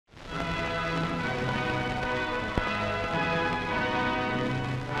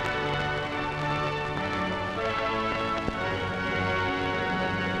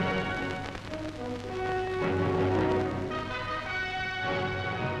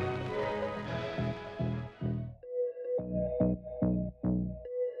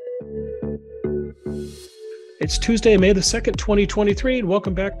It's Tuesday, May the 2nd, 2023, and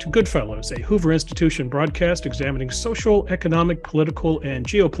welcome back to GoodFellows, a Hoover Institution broadcast examining social, economic, political, and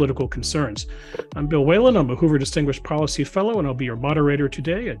geopolitical concerns. I'm Bill Whalen. I'm a Hoover Distinguished Policy Fellow, and I'll be your moderator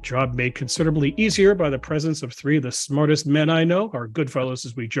today, a job made considerably easier by the presence of three of the smartest men I know, our GoodFellows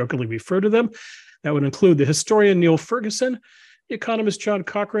as we jokingly refer to them. That would include the historian Niall Ferguson, the economist John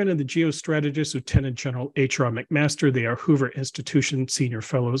Cochrane, and the geostrategist Lieutenant General H.R. McMaster. They are Hoover Institution Senior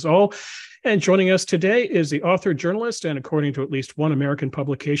Fellows all. And joining us today is the author, journalist, and according to at least one American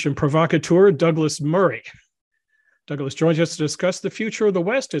publication, provocateur, Douglas Murray. Douglas joins us to discuss the future of the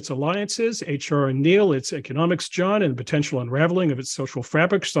West, its alliances, H.R. and Neil, its economics, John, and the potential unraveling of its social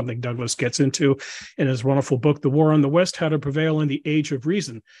fabric, something Douglas gets into in his wonderful book, The War on the West, How to Prevail in the Age of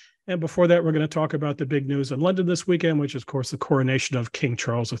Reason. And before that, we're going to talk about the big news in London this weekend, which is, of course, the coronation of King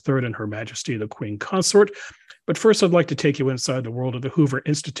Charles III and Her Majesty the Queen Consort. But first, I'd like to take you inside the world of the Hoover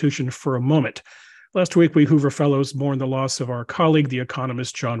Institution for a moment. Last week, we Hoover Fellows mourned the loss of our colleague, the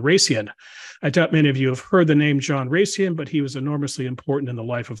economist John Raisian. I doubt many of you have heard the name John Raisian, but he was enormously important in the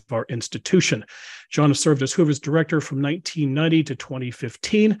life of our institution. John has served as Hoover's director from 1990 to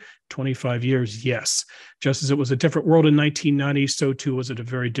 2015, 25 years, yes. Just as it was a different world in 1990, so too was it a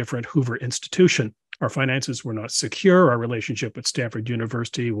very different Hoover institution. Our finances were not secure. Our relationship with Stanford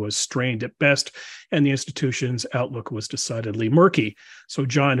University was strained at best, and the institution's outlook was decidedly murky. So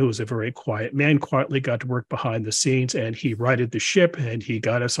John, who was a very quiet man, quietly got to work behind the scenes, and he righted the ship, and he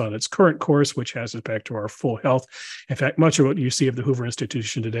got us on its current course, which has us back to our full health. In fact, much of what you see of the Hoover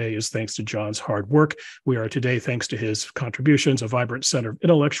Institution today is thanks to John's hard work. We are today, thanks to his contributions, a vibrant center of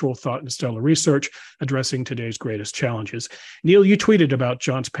intellectual thought and stellar research addressing today's greatest challenges. Neil, you tweeted about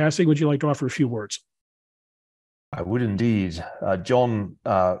John's passing. Would you like to offer a few words? I would indeed. John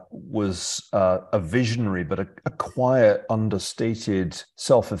was a visionary, but a quiet, understated,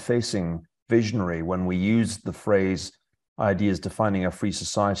 self-effacing visionary. When we used the phrase ideas defining a free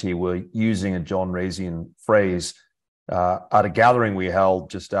society, we're using a John Raisian phrase. At a gathering we held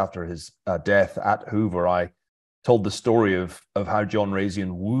just after his death at Hoover, I told the story of how John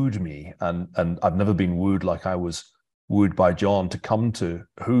Raisian wooed me, and I've never been wooed like I was wooed by John to come to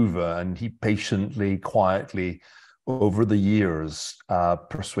Hoover, and he patiently, quietly, over the years,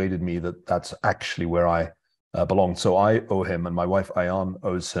 persuaded me that that's actually where I belong. So I owe him, and my wife Ayan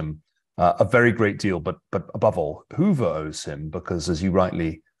owes him a very great deal. But above all, Hoover owes him, because as you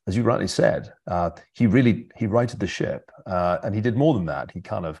rightly said, he righted the ship, and he did more than that. He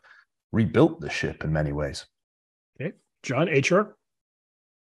kind of rebuilt the ship in many ways. Okay, John, HR.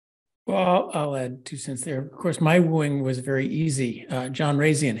 Well, I'll add 2 cents there. Of course, my wooing was very easy. John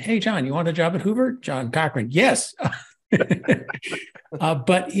Raisian, hey, John, you want a job at Hoover? John Cochrane, yes.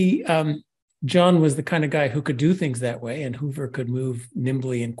 But John was the kind of guy who could do things that way, and Hoover could move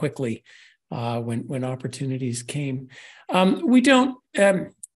nimbly and quickly when opportunities came. We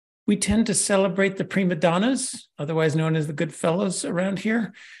tend to celebrate the prima donnas, otherwise known as the GoodFellows around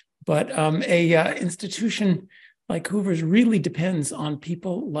here, but a institution like Hoover's really depends on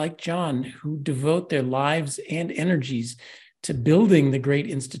people like John, who devote their lives and energies to building the great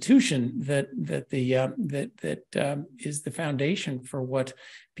institution that is the foundation for what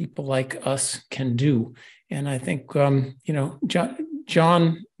people like us can do. And I think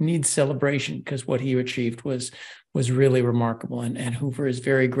John needs celebration, because what he achieved was really remarkable, and Hoover is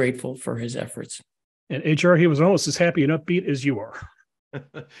very grateful for his efforts. And HR, he was almost as happy and upbeat as you are.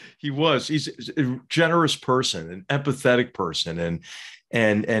 He was. He's a generous person, an empathetic person,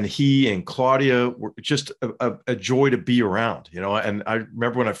 and he and Claudia were just a joy to be around. And I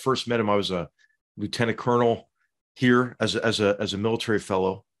remember when I first met him, I was a lieutenant colonel here as a military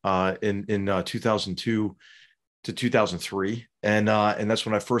fellow in 2002 to 2003, and that's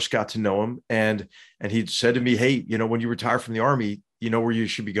when I first got to know him. And he said to me, "Hey, when you retire from the Army, where you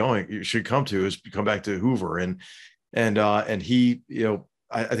should be going. You should come back to Hoover." And he,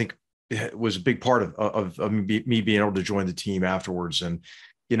 I think it was a big part of me being able to join the team afterwards. And,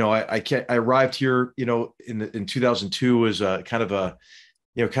 I arrived here, in 2002 as a kind of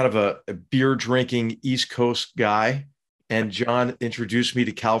a beer drinking East Coast guy. And John introduced me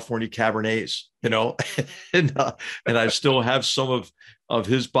to California Cabernets, and I still have some of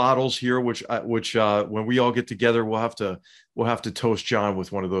his bottles here, which when we all get together, we'll have to toast John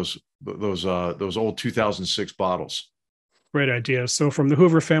with one of those old 2006 bottles. Great idea. So from the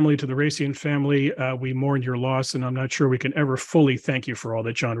Hoover family to the Raisian family, we mourn your loss, and I'm not sure we can ever fully thank you for all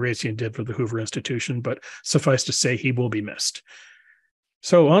that John Raisian did for the Hoover Institution, but suffice to say, he will be missed.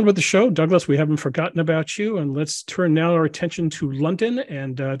 So on with the show. Douglas, we haven't forgotten about you, and let's turn now our attention to London.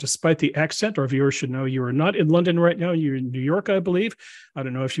 And despite the accent, our viewers should know you are not in London right now. You're in New York, I believe. I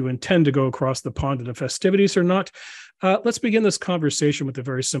don't know if you intend to go across the pond to the festivities or not. Let's begin this conversation with a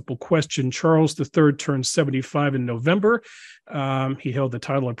very simple question. Charles III turned 75 in November. He held the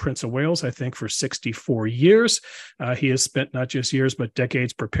title of Prince of Wales, I think, for 64 years. He has spent not just years, but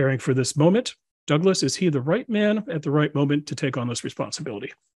decades preparing for this moment. Douglas, is he the right man at the right moment to take on this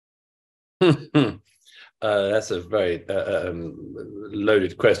responsibility? That's a very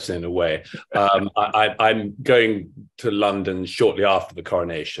loaded question in a way. I'm going to London shortly after the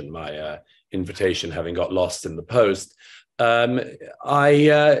coronation, my invitation having got lost in the post. One of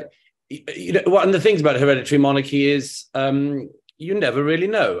the things about hereditary monarchy is you never really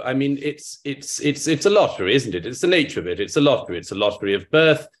know. I mean, it's a lottery, isn't it? It's the nature of it. It's a lottery. It's a lottery of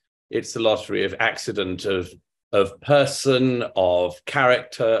birth. It's a lottery of accident, of person, of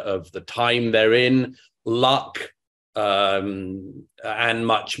character, of the time they're in, luck, and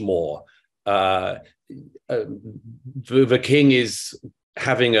much more. The king is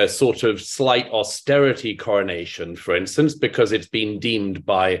having a sort of slight austerity coronation, for instance, because it's been deemed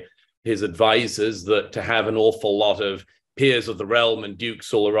by his advisors that to have an awful lot of peers of the realm and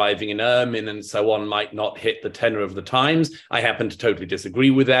dukes all arriving in ermine and so on might not hit the tenor of the times. I happen to totally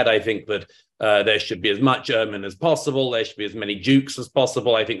disagree with that. I think that there should be as much ermine as possible. There should be as many dukes as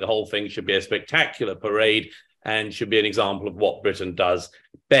possible. I think the whole thing should be a spectacular parade and should be an example of what Britain does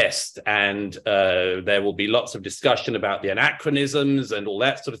best. And there will be lots of discussion about the anachronisms and all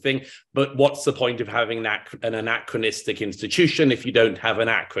that sort of thing. But what's the point of having an anachronistic institution if you don't have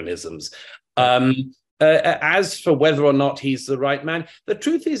anachronisms? As for whether or not he's the right man, the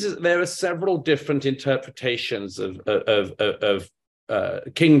truth is that there are several different interpretations of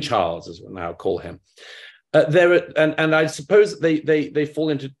King Charles, as we'll now call him. And I suppose they fall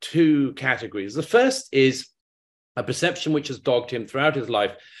into two categories. The first is a perception which has dogged him throughout his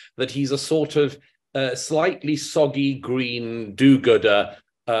life that he's a sort of slightly soggy green do-gooder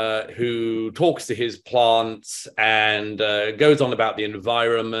who talks to his plants and goes on about the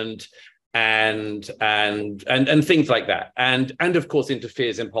environment and things like that, and of course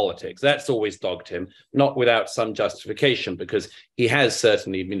interferes in politics. That's always dogged him, not without some justification, because he has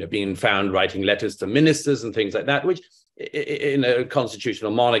certainly been found writing letters to ministers and things like that, which in a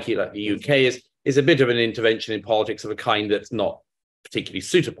constitutional monarchy like the UK is a bit of an intervention in politics of a kind that's not particularly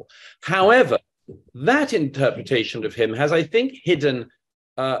suitable. However, that interpretation of him has, I think, hidden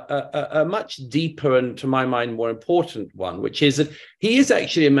a much deeper and, to my mind, more important one, which is that he is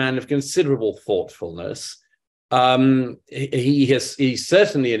actually a man of considerable thoughtfulness. He's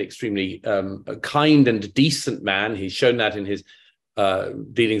certainly an extremely kind and decent man. He's shown that in his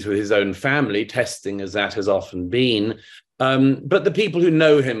dealings with his own family, testing as that has often been. But the people who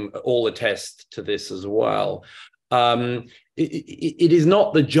know him all attest to this as well. It is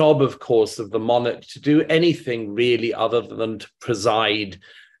not the job, of course, of the monarch to do anything really other than to preside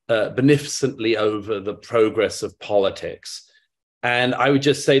beneficently over the progress of politics. And I would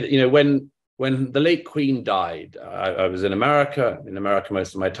just say that, when the late Queen died, I was in America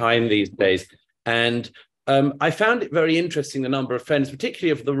most of my time these days, and I found it very interesting, the number of friends,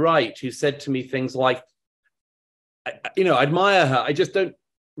 particularly of the right, who said to me things like, I admire her, I just don't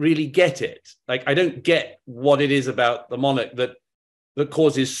really get it. Like, I don't get what it is about the monarch that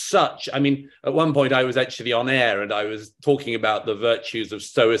causes such. I mean, at one point I was actually on air and I was talking about the virtues of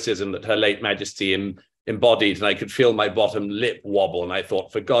stoicism that Her late Majesty embodied, and I could feel my bottom lip wobble. And I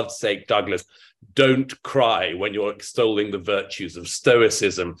thought, for God's sake, Douglas, don't cry when you're extolling the virtues of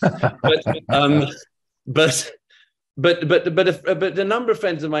stoicism. But a number of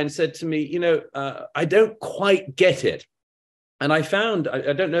friends of mine said to me, I don't quite get it. And I found,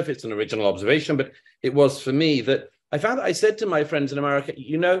 I don't know if it's an original observation, but it was for me, that I found that I said to my friends in America,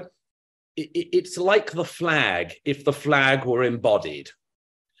 it's like the flag, if the flag were embodied.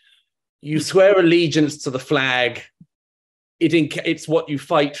 You swear allegiance to the flag, it's what you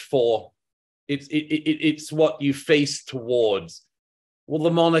fight for, it's what you face towards. Well, the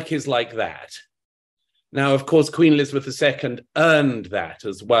monarch is like that. Now, of course, Queen Elizabeth II earned that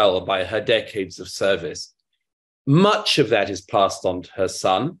as well by her decades of service. Much of that is passed on to her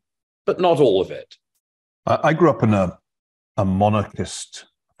son, but not all of it. I grew up in a monarchist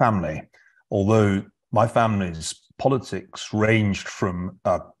family, although my family's politics ranged from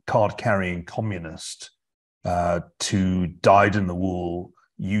a card-carrying communist to dyed-in-the-wool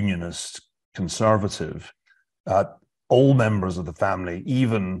unionist conservative. All members of the family,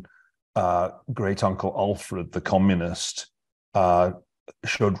 even great-uncle Alfred, the communist,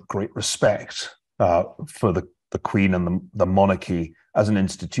 showed great respect for the the Queen and the monarchy as an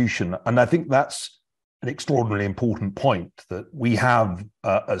institution. And I think that's an extraordinarily important point, that we have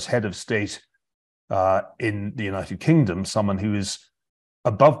as head of state in the United Kingdom someone who is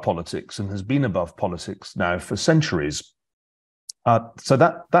above politics and has been above politics now for centuries. So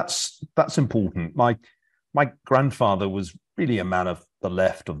that's important. My grandfather was really a man of the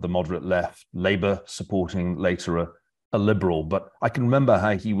left, of the moderate left, Labour supporting later a liberal. But I can remember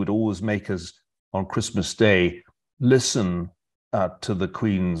how he would always make us on Christmas Day listen to the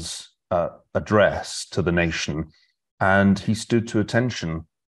Queen's address to the nation, and he stood to attention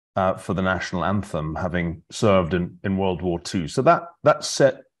for the national anthem, having served in World War II. So that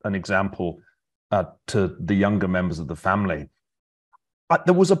set an example to the younger members of the family.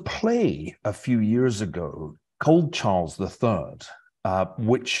 There was a play a few years ago called Charles III,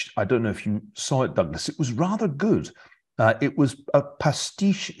 which I don't know if you saw it, Douglas. It was rather good. It was a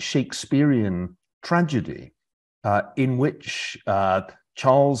pastiche Shakespearean tragedy in which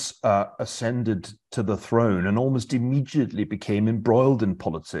Charles ascended to the throne and almost immediately became embroiled in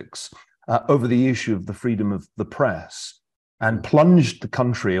politics over the issue of the freedom of the press, and plunged the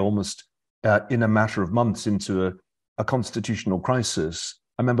country almost in a matter of months into a constitutional crisis.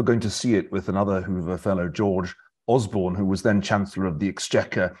 I remember going to see it with another Hoover Fellow, George Osborne, who was then Chancellor of the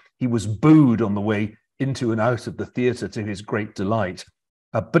Exchequer. He was booed on the way into and out of the theatre to his great delight.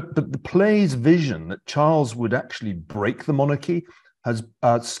 But the play's vision that Charles would actually break the monarchy has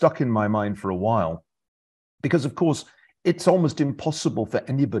stuck in my mind for a while, because, of course, it's almost impossible for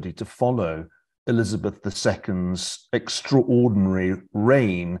anybody to follow Elizabeth II's extraordinary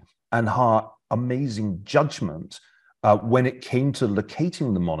reign and her amazing judgment when it came to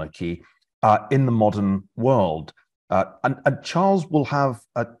locating the monarchy in the modern world. And Charles will have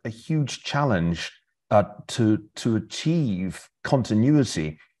a huge challenge to achieve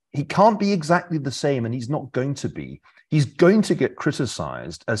continuity. He can't be exactly the same, and he's not going to be. He's going to get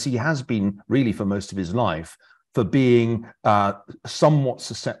criticized, as he has been really for most of his life, for being somewhat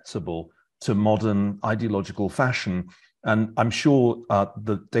susceptible to modern ideological fashion. And I'm sure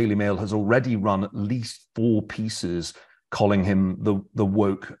the Daily Mail has already run at least 4 pieces calling him the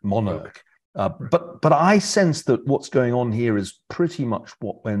woke monarch. But I sense that what's going on here is pretty much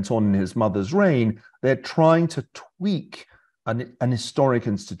what went on in his mother's reign. They're trying to tweak an historic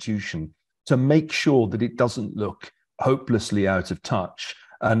institution to make sure that it doesn't look hopelessly out of touch.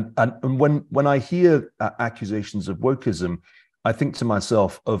 And when I hear accusations of wokeism, I think to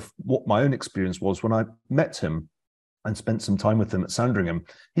myself of what my own experience was when I met him and spent some time with him at Sandringham.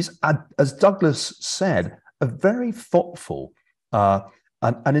 He's, as Douglas said, a very thoughtful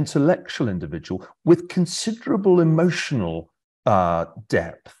an intellectual individual with considerable emotional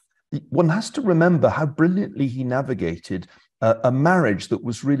depth. One has to remember how brilliantly he navigated a marriage that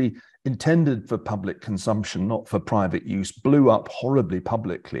was really intended for public consumption, not for private use, blew up horribly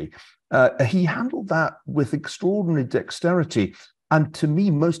publicly. He handled that with extraordinary dexterity. And to me,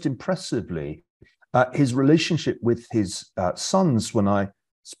 most impressively, his relationship with his sons, when I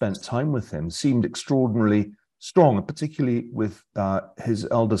spent time with him, seemed extraordinarily strong, particularly with his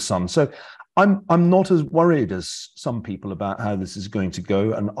eldest son. So I'm not as worried as some people about how this is going to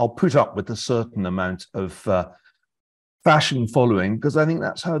go, and I'll put up with a certain amount of fashion following, because I think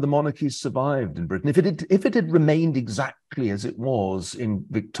that's how the monarchy survived in Britain. If it had remained exactly as it was in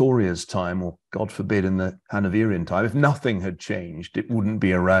Victoria's time, or God forbid in the Hanoverian time, if nothing had changed, it wouldn't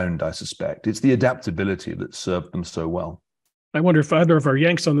be around, I suspect. It's the adaptability that served them so well. I wonder if either of our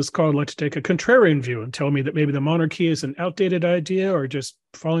Yanks on this call would like to take a contrarian view and tell me that maybe the monarchy is an outdated idea, or just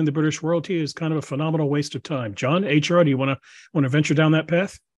following the British royalty is kind of a phenomenal waste of time. John, HR, do you want to venture down that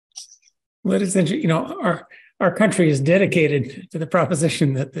path? Well, it is interesting. Our country is dedicated to the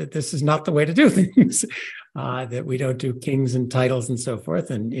proposition that this is not the way to do things, that we don't do kings and titles and so forth.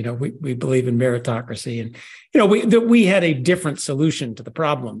 And, we believe in meritocracy. And, that we had a different solution to the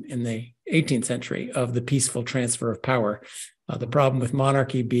problem in the 18th century of the peaceful transfer of power. The problem with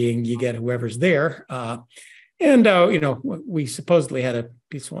monarchy being you get whoever's there. We supposedly had a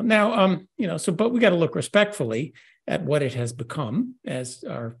peaceful one. Now, but we got to look respectfully at what it has become, as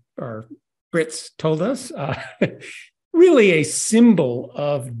our Brits told us, really a symbol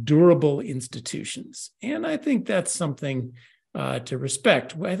of durable institutions. And I think that's something to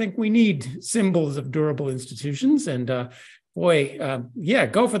respect. I think we need symbols of durable institutions. And go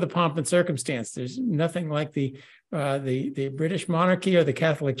for the pomp and circumstance. There's nothing like the British monarchy or the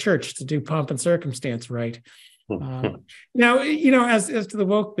Catholic Church to do pomp and circumstance right. Now, as to the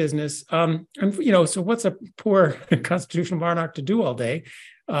woke business, so what's a poor constitutional monarch to do all day?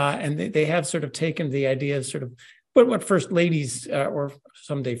 And they have sort of taken the idea of sort of But what first ladies or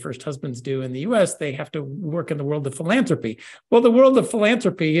someday first husbands do in the U.S., they have to work in the world of philanthropy. Well, the world of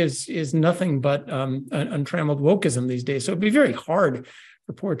philanthropy is nothing but untrammeled wokeism these days. So it'd be very hard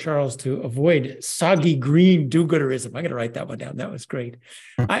for poor Charles to avoid soggy green do-gooderism. I got to write that one down. That was great.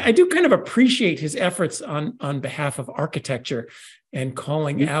 I do kind of appreciate his efforts on behalf of architecture and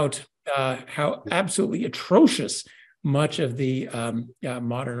calling out how absolutely atrocious much of the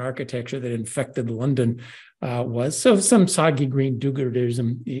modern architecture that infected London was. So some soggy green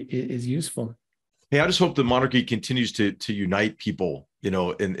do-gooderism is useful. Hey, I just hope the monarchy continues to unite people, in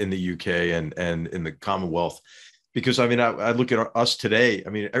the UK and in the Commonwealth, because I mean, I look at us today. I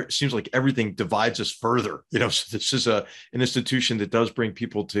mean, it seems like everything divides us further. So this is an institution that does bring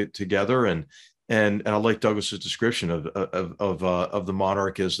people together, and I like Douglas's description of the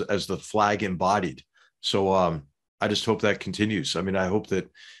monarch as the flag embodied. So I just hope that continues. I mean, I hope that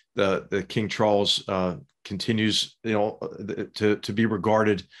the King Charles continues, to be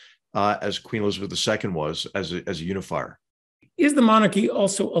regarded as Queen Elizabeth II was as a unifier. Is the monarchy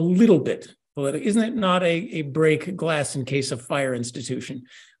also a little bit political? Isn't it not a break glass in case of fire institution?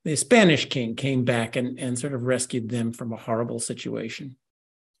 The Spanish king came back and sort of rescued them from a horrible situation.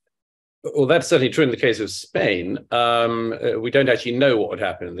 Well, that's certainly true in the case of Spain. We don't actually know what would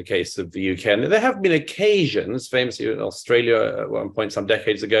happen in the case of the UK. And there have been occasions, famously in Australia at one point some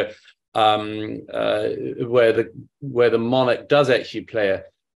decades ago, where the monarch does actually play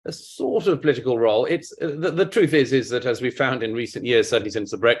a sort of political role. It's the truth is that, as we found in recent years, certainly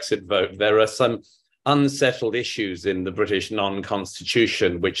since the Brexit vote, there are some unsettled issues in the British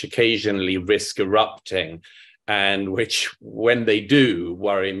non-constitution which occasionally risk erupting, and which, when they do,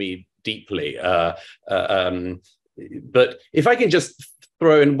 worry me deeply. But if I can just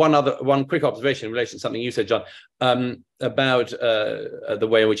throw in one quick observation in relation to something you said, John, about the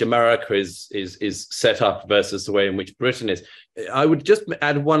way in which America is set up versus the way in which Britain is. I would just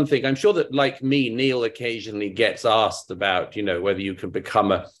add one thing. I'm sure that, like me, Neil occasionally gets asked about, whether you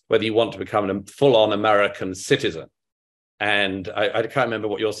want to become a full-on American citizen. And I can't remember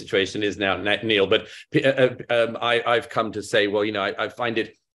what your situation is now, Neil, but I've come to say, well, I find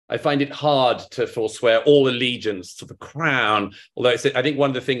it hard to forswear all allegiance to the crown. Although I think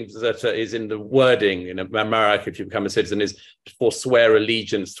one of the things that is in the wording in America, if you become a citizen, is to forswear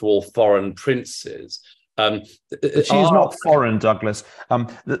allegiance to all foreign princes. She's not foreign, Douglas.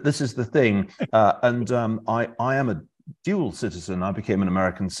 This is the thing. And I am a dual citizen. I became an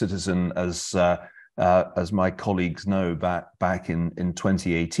American citizen, as my colleagues know, back in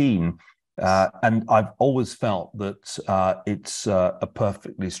 2018. And I've always felt that it's a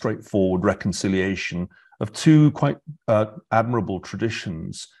perfectly straightforward reconciliation of two quite admirable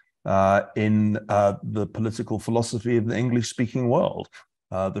traditions in the political philosophy of the English-speaking world.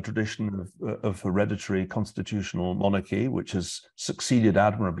 The tradition of hereditary constitutional monarchy, which has succeeded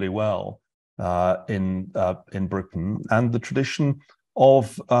admirably well in Britain, and the tradition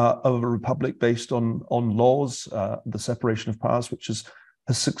of a republic based on laws, the separation of powers, which has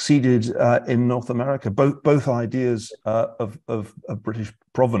succeeded in North America. Both ideas of British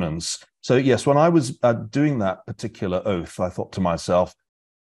provenance. So yes, when I was doing that particular oath, I thought to myself,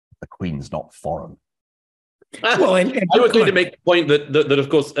 the Queen's not foreign. Well, I was going to make the point that of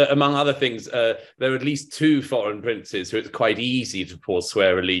course, among other things, there are at least two foreign princes who it's quite easy to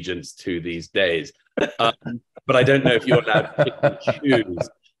forswear allegiance to these days. But I don't know if you're allowed to choose.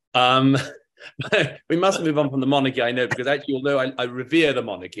 We must move on from the monarchy, I know, because actually, although I revere the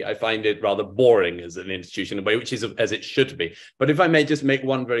monarchy, I find it rather boring as an institution in a way, which is as it should be. But if I may just make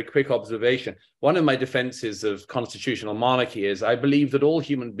one very quick observation, one of my defenses of constitutional monarchy is I believe that all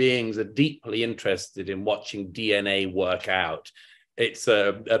human beings are deeply interested in watching DNA work out. It's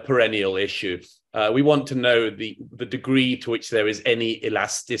a perennial issue. We want to know the degree to which there is any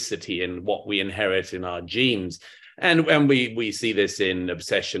elasticity in what we inherit in our genes. And we see this in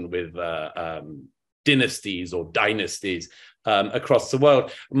obsession with dynasties across the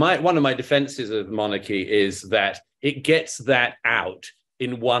world. One of my defenses of monarchy is that it gets that out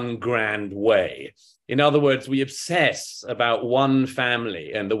in one grand way. In other words, we obsess about one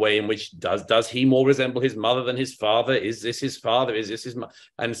family and the way in which does he more resemble his mother than his father? Is this his father? Is this his mother?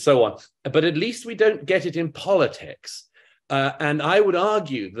 And so on. But at least we don't get it in politics. And I would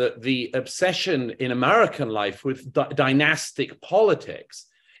argue that the obsession in American life with dynastic politics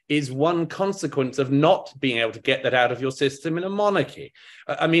is one consequence of not being able to get that out of your system in a monarchy.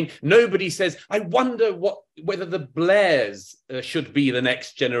 I mean, nobody says, I wonder whether the Blairs should be the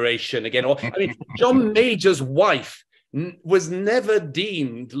next generation again. Or, I mean, John Major's wife was never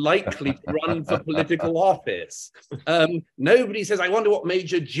deemed likely to run for political office. Nobody says, I wonder what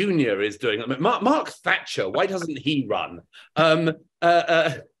Major Junior is doing. I mean, Mark Thatcher, why doesn't he run?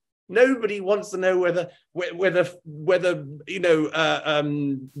 Nobody wants to know whether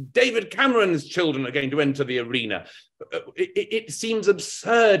David Cameron's children are going to enter the arena. It seems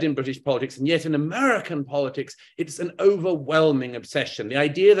absurd in British politics, and yet in American politics, it's an overwhelming obsession. The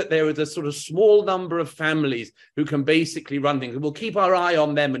idea that there is a sort of small number of families who can basically run things. We'll keep our eye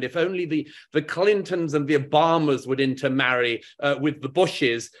on them, and if only the Clintons and the Obamas would intermarry with the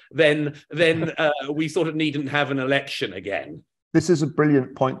Bushes, then we sort of needn't have an election again. This is a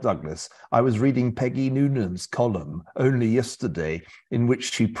brilliant point, Douglas. I was reading Peggy Noonan's column only yesterday, in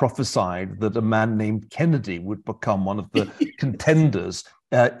which she prophesied that a man named Kennedy would become one of the contenders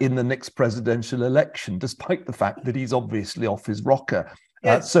in the next presidential election, despite the fact that he's obviously off his rocker.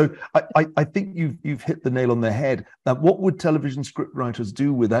 Yes. So I think you've hit the nail on the head. What would television scriptwriters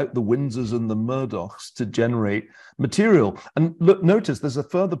do without the Windsors and the Murdochs to generate material? And look, notice there's a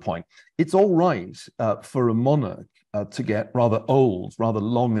further point. It's all right for a monarch to get rather old, rather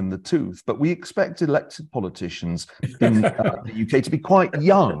long in the tooth, but we expect elected politicians in the UK to be quite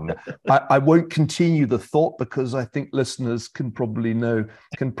young. I won't continue the thought because I think listeners can probably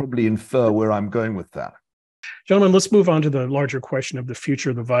infer where I'm going with that. Gentlemen, let's move on to the larger question of the future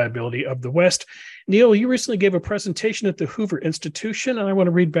of the viability of the West. Neil, you recently gave a presentation at the Hoover Institution, and I want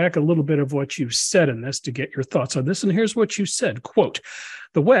to read back a little bit of what you said in this to get your thoughts on this. And here's what you said, quote,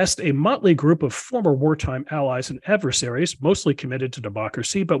 "The West, a motley group of former wartime allies and adversaries, mostly committed to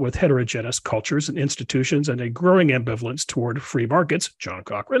democracy, but with heterogeneous cultures and institutions and a growing ambivalence toward free markets," John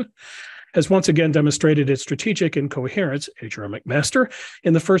Cochrane, "has once again demonstrated its strategic incoherence," Adrian McMaster,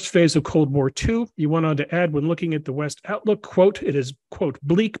 "in the first phase of Cold War II." You went on to add, when looking at the West outlook, quote, "It is, quote,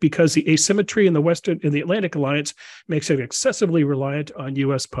 bleak because the asymmetry in the Atlantic Alliance makes it excessively reliant on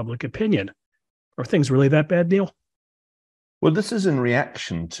U.S. public opinion." Are things really that bad, Neil? Well, this is in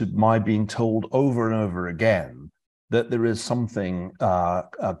reaction to my being told over and over again that there is something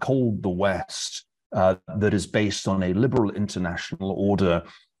called the West that is based on a liberal international order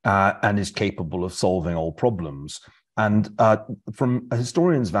and is capable of solving all problems. And from a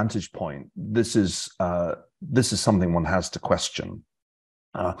historian's vantage point, this is something one has to question.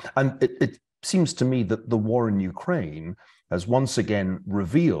 And it seems to me that the war in Ukraine has once again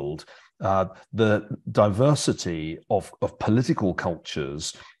revealed the diversity of political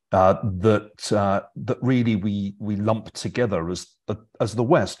cultures that really we lump together as the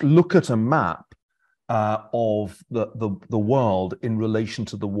West. Look at a map of the world in relation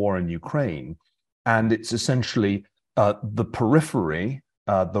to the war in Ukraine, and it's essentially the periphery,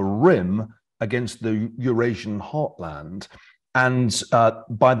 the rim against the Eurasian heartland. And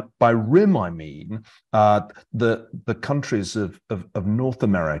by rim, I mean the countries of North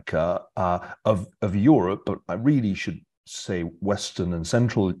America, of Europe, but I really should say Western and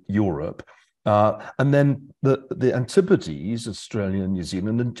Central Europe, and then the Antipodes, Australia, New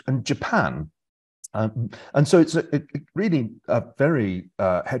Zealand, and Japan. And so it's really a very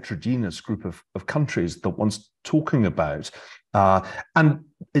heterogeneous group of countries that one's talking about. And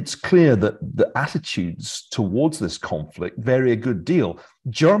it's clear that the attitudes towards this conflict vary a good deal.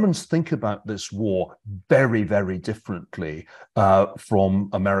 Germans think about this war very, very differently from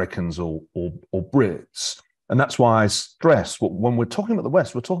Americans or Brits. And that's why I stress when we're talking about the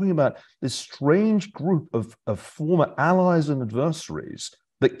West, we're talking about this strange group of former allies and adversaries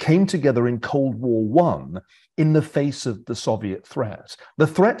that came together in Cold War I in the face of the Soviet threat. The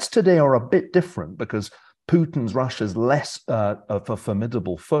threats today are a bit different because Putin's Russia is less of a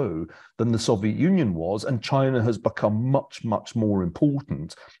formidable foe than the Soviet Union was, and China has become much, much more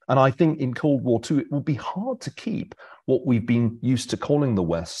important. And I think in Cold War II, it will be hard to keep what we've been used to calling the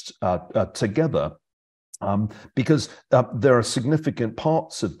West together. Because there are significant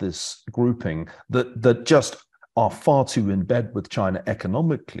parts of this grouping that just are far too in bed with China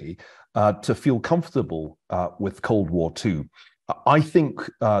economically to feel comfortable with Cold War II. I think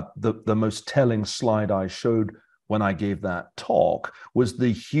the most telling slide I showed when I gave that talk was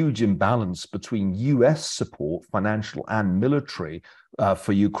the huge imbalance between US support, financial and military,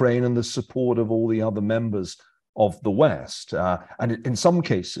 for Ukraine and the support of all the other members of the West. And in some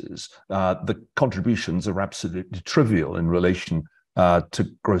cases, the contributions are absolutely trivial in relation to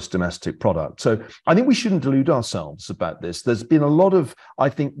gross domestic product. So I think we shouldn't delude ourselves about this. There's been a lot of, I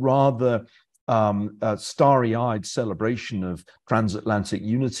think, rather starry-eyed celebration of transatlantic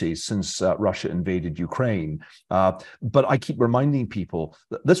unity since Russia invaded Ukraine. But I keep reminding people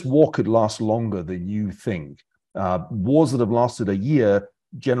that this war could last longer than you think. Wars that have lasted a year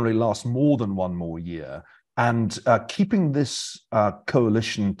generally last more than one more year. And keeping this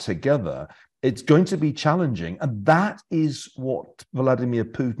coalition together, it's going to be challenging. And that is what Vladimir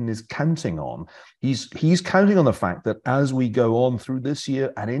Putin is counting on. He's counting on the fact that as we go on through this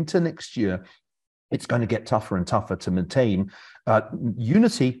year and into next year, it's going to get tougher and tougher to maintain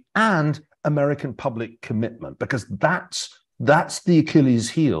unity and American public commitment, because that's the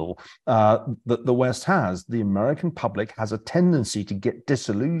Achilles heel that the West has. The American public has a tendency to get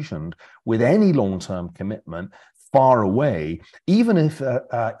disillusioned with any long-term commitment far away, even if,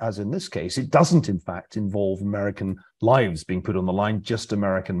 as in this case, it doesn't in fact involve American lives being put on the line, just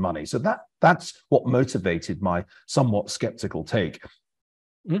American money. So that's what motivated my somewhat skeptical take.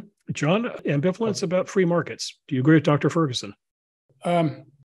 John, ambivalence about free markets. Do you agree with Dr. Ferguson?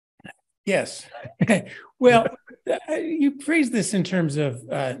 Yes. Well, you phrased this in terms of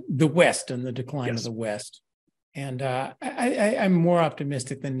the West and the decline of the West. And I'm more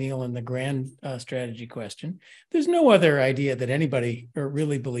optimistic than Neil in the grand strategy question. There's no other idea that anybody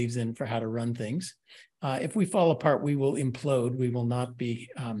really believes in for how to run things. If we fall apart, we will implode. We will not be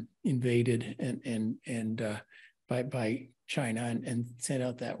invaded and by China and sent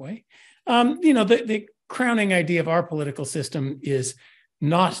out that way. The crowning idea of our political system is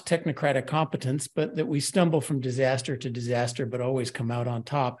not technocratic competence, but that we stumble from disaster to disaster, but always come out on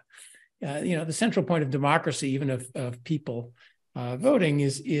top. The central point of democracy, even of people voting,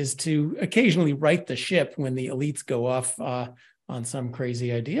 is to occasionally right the ship when the elites go off on some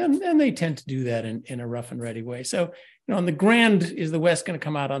crazy idea, and they tend to do that in a rough and ready way. So, on the grand, is the West going to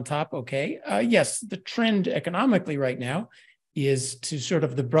come out on top? Okay, yes, the trend economically right now is to sort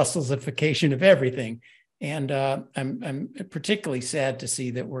of the Brussels-ification of everything. And I'm particularly sad to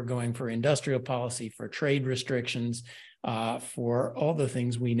see that we're going for industrial policy, for trade restrictions, for all the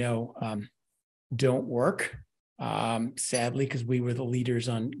things we know don't work, sadly, because we were the leaders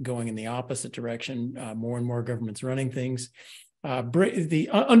on going in the opposite direction, more and more governments running things.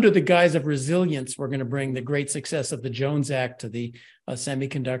 Under the guise of resilience, we're going to bring the great success of the Jones Act to the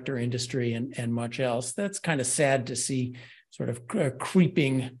semiconductor industry and much else. That's kind of sad to see, sort of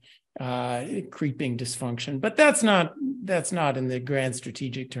creeping dysfunction, but that's not in the grand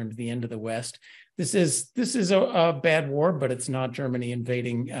strategic terms the end of the West. This is a bad war, but it's not Germany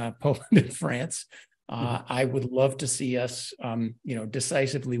invading Poland and France. I would love to see us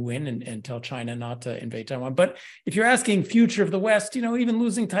decisively win and tell China not to invade Taiwan. But if you're asking future of the West, even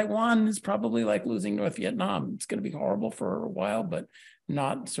losing Taiwan is probably like losing North Vietnam. It's going to be horrible for a while, but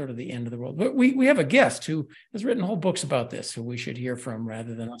not sort of the end of the world. But we have a guest who has written whole books about this, who we should hear from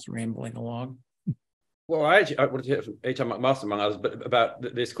rather than us rambling along. Well, I wanted to hear from H.R. McMaster, among others, but about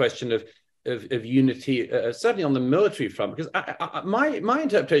this question of unity, certainly on the military front, because my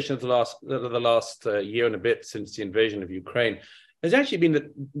interpretation of the last year and a bit since the invasion of Ukraine has actually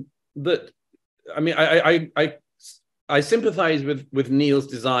been that I mean I sympathize with Neil's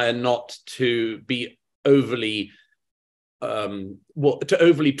desire not to be overly to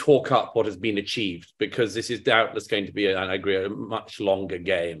overly talk up what has been achieved, because this is doubtless going to be, and I agree, a much longer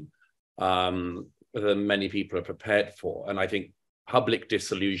game than many people are prepared for. And I think public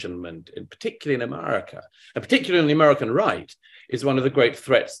disillusionment, particularly in America, and particularly on the American right, is one of the great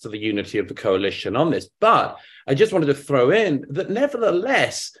threats to the unity of the coalition on this. But I just wanted to throw in that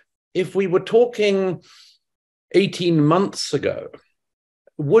nevertheless, if we were talking 18 months ago,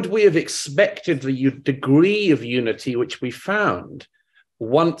 would we have expected the degree of unity which we found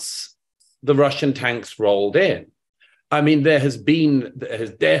once the Russian tanks rolled in? I mean, there has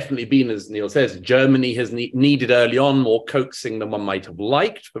definitely been, as Neil says, Germany has needed early on more coaxing than one might have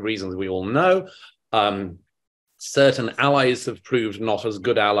liked, for reasons we all know. Certain allies have proved not as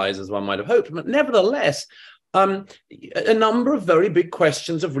good allies as one might have hoped, but nevertheless, a number of very big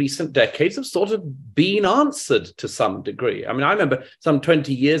questions of recent decades have sort of been answered to some degree. I mean, I remember some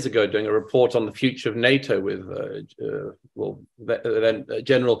 20 years ago doing a report on the future of NATO with then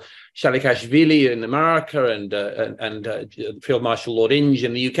General Shalikashvili in America and Field Marshal Lord Inge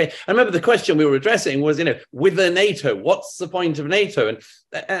in the UK. I remember the question we were addressing was, with the NATO, what's the point of NATO?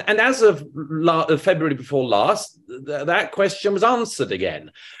 And as of February before last, that question was answered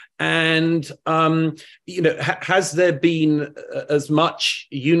again. And, has there been as much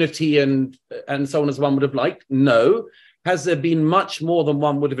unity and so on as one would have liked? No. Has there been much more than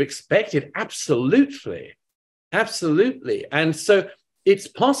one would have expected? Absolutely. Absolutely. And so it's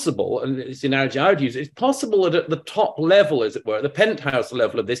possible, and it's the analogy I would use, it's possible that at the top level, as it were, the penthouse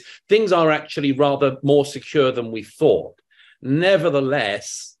level of this, things are actually rather more secure than we thought.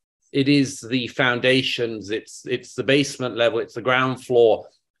 Nevertheless, it is the foundations, it's the basement level, it's the ground floor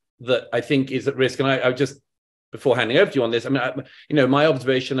that I think is at risk. And I just, before handing over to you on this, I mean, my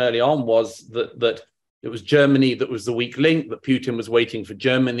observation early on was that It was Germany that was the weak link, that Putin was waiting for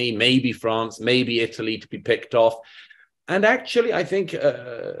Germany, maybe France, maybe Italy to be picked off. And actually, I think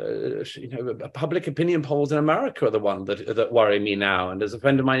public opinion polls in America are the one that worry me now. And as a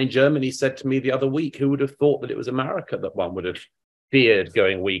friend of mine in Germany said to me the other week, who would have thought that it was America that one would have feared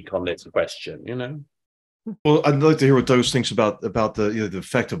going weak on this question, you know? Well, I'd like to hear what Douglas thinks about the the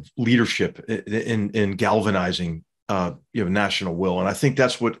effect of leadership in galvanizing national will, and I think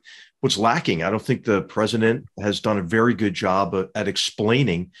that's what's lacking. I don't think the president has done a very good job at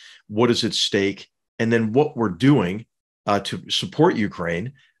explaining what is at stake, and then what we're doing to support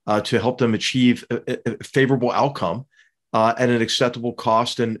Ukraine to help them achieve a favorable outcome at an acceptable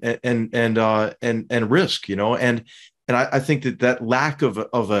cost and risk. And I think that lack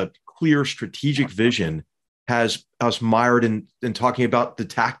of a clear strategic vision has us mired in talking about the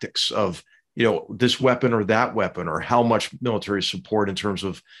tactics of, this weapon or that weapon, or how much military support in terms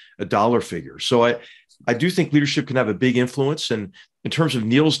of a dollar figure. So I do think leadership can have a big influence. And in terms of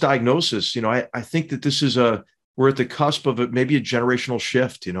Neil's diagnosis, I think that this is we're at the cusp of maybe a generational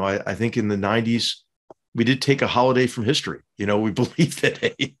shift. I think in the 90s, we did take a holiday from history. We believed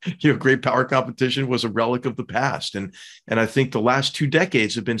that great power competition was a relic of the past. And I think the last 2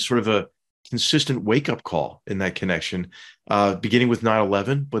 decades have been sort of a consistent wake-up call in that connection, beginning with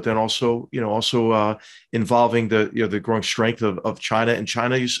 9/11, but then also involving the growing strength of China and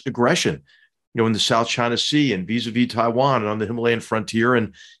China's aggression, in the South China Sea and vis-a-vis Taiwan and on the Himalayan frontier,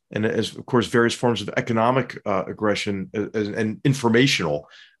 and as of course various forms of economic aggression and informational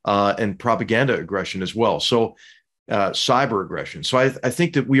and propaganda aggression as well. So cyber aggression. So I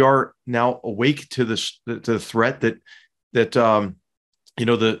think that we are now awake to the threat that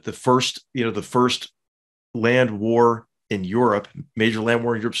the first land war in Europe, major land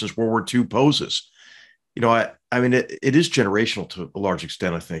war in Europe since World War II poses. I mean, it is generational to a large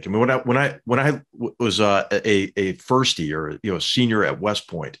extent, I think. I mean, when I was a first year, a senior at West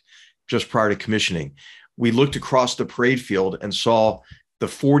Point, just prior to commissioning, we looked across the parade field and saw the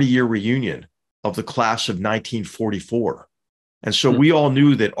 40-year reunion of the class of 1944. And so we all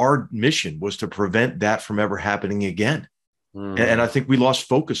knew that our mission was to prevent that from ever happening again. And I think we lost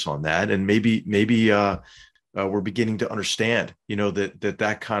focus on that. And maybe we're beginning to understand,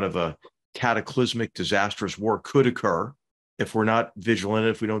 that kind of a cataclysmic, disastrous war could occur if we're not vigilant,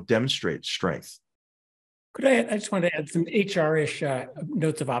 if we don't demonstrate strength. I just want to add some HR-ish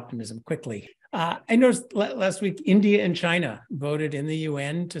notes of optimism quickly. I noticed last week, India and China voted in the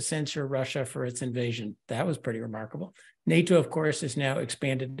UN to censure Russia for its invasion. That was pretty remarkable. NATO, of course, is now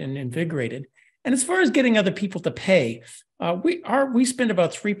expanded and invigorated. And as far as getting other people to pay, we spend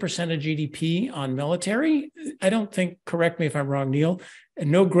about 3% of GDP on military. I don't think, correct me if I'm wrong, Neil,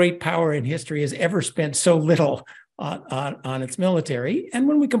 no great power in history has ever spent so little on its military. And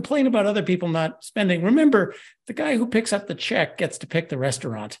when we complain about other people not spending, remember, the guy who picks up the check gets to pick the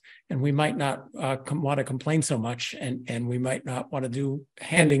restaurant, and we might not want to complain so much, and we might not want to do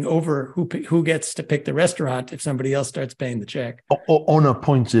handing over who gets to pick the restaurant if somebody else starts paying the check. On a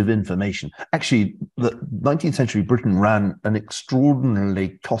point of information, actually, the 19th century Britain ran an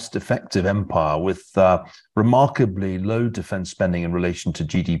extraordinarily cost-effective empire with remarkably low defense spending in relation to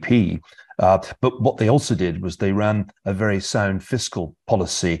GDP. But what they also did was they ran a very sound fiscal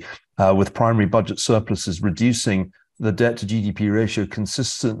policy with primary budget surpluses reducing the debt to GDP ratio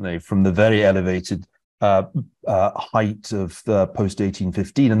consistently from the very elevated height of the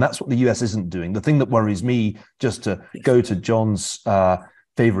post-1815. And that's what the US isn't doing. The thing that worries me, just to go to John's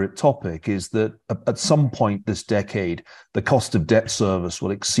favorite topic, is that at some point this decade, the cost of debt service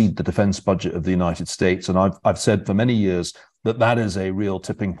will exceed the defense budget of the United States. And I've said for many years that is a real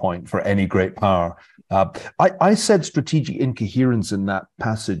tipping point for any great power. I said strategic incoherence in that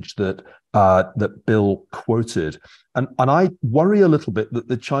passage that Bill quoted, and I worry a little bit that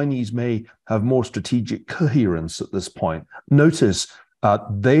the Chinese may have more strategic coherence at this point. Notice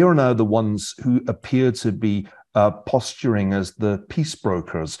they are now the ones who appear to be posturing as the peace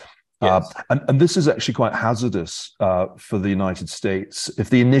brokers. Yes. And this is actually quite hazardous for the United States. If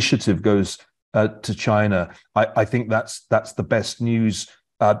the initiative goes to China, I think that's the best news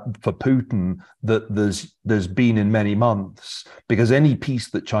for Putin that there's been in many months, because any peace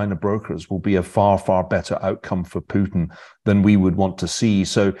that China brokers will be a far, far better outcome for Putin than we would want to see.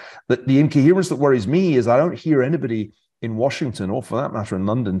 So the incoherence that worries me is I don't hear anybody in Washington, or for that matter in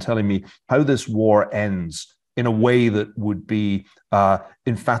London, telling me how this war ends in a way that would be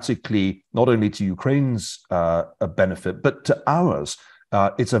emphatically not only to Ukraine's benefit, but to ours.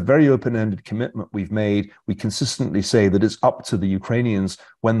 It's a very open-ended commitment we've made. We consistently say that it's up to the Ukrainians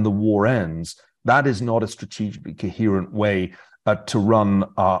when the war ends. That is not a strategically coherent way to run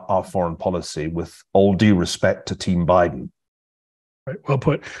our foreign policy, with all due respect to Team Biden. Right, well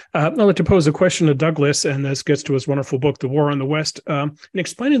put. I'd like to pose a question to Douglas, and this gets to his wonderful book, The War on the West. In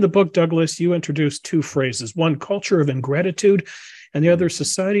explaining the book, Douglas, you introduced two phrases: one, culture of ingratitude, and the other,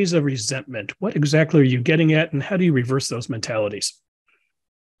 societies of resentment. What exactly are you getting at, and how do you reverse those mentalities?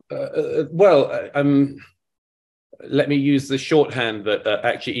 Let me use the shorthand that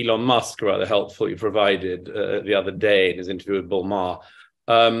actually Elon Musk rather helpfully provided the other day in his interview with Bill Maher.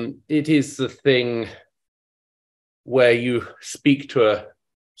 It is the thing where you speak to a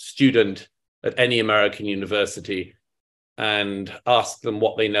student at any American university and ask them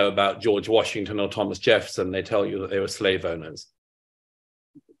what they know about George Washington or Thomas Jefferson. They tell you that they were slave owners.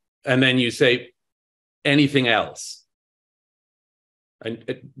 And then you say, anything else? And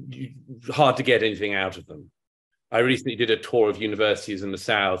it's hard to get anything out of them. I recently did a tour of universities in the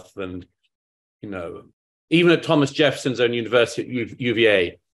South, and, even at Thomas Jefferson's own university at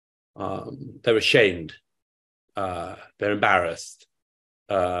UVA, they're ashamed. They're embarrassed.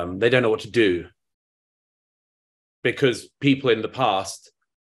 They don't know what to do, because people in the past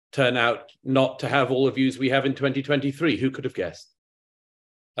turn out not to have all the views we have in 2023. Who could have guessed?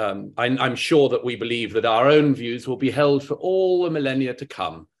 I'm sure that we believe that our own views will be held for all the millennia to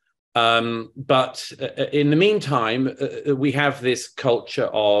come. But in the meantime, we have this culture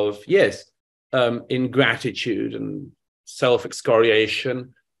of, ingratitude and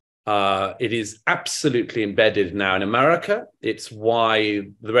self-excoriation. It is absolutely embedded now in America. It's why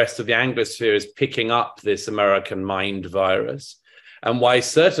the rest of the Anglosphere is picking up this American mind virus, and why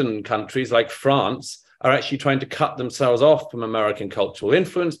certain countries like France are actually trying to cut themselves off from American cultural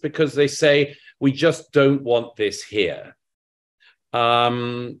influence, because they say, we just don't want this here.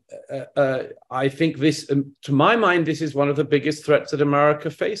 I think this, to my mind, this is one of the biggest threats that America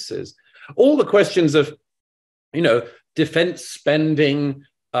faces. All the questions of, defense spending,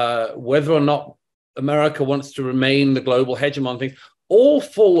 whether or not America wants to remain the global hegemon, things all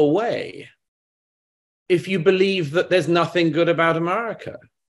fall away if you believe that there's nothing good about America.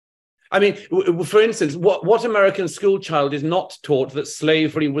 I mean, for instance, what American school child is not taught that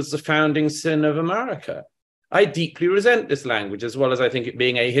slavery was the founding sin of America? I deeply resent this language, as well as I think it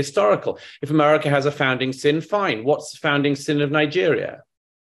being ahistorical. If America has a founding sin, fine. What's the founding sin of Nigeria?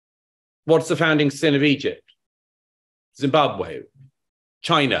 What's the founding sin of Egypt? Zimbabwe?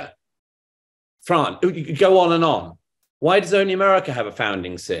 China? France? You could go on and on. Why does only America have a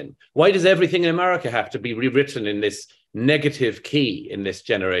founding sin? Why does everything in America have to be rewritten in this negative key in this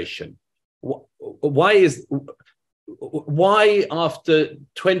generation? Why after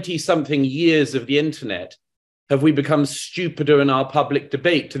 20-something years of the internet have we become stupider in our public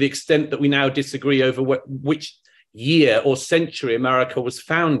debate, to the extent that we now disagree over which year or century America was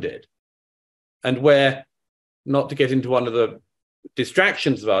founded? And where, not to get into one of the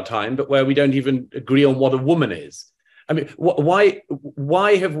distractions of our time, but where we don't even agree on what a woman is. I mean,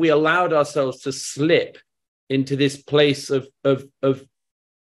 why have we allowed ourselves to slip into this place of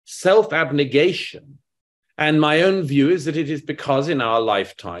self-abnegation? And my own view is that it is because in our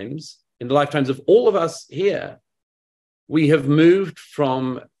lifetimes, in the lifetimes of all of us here, we have moved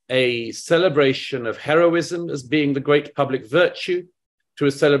from a celebration of heroism as being the great public virtue to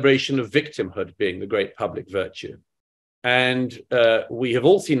a celebration of victimhood being the great public virtue. And we have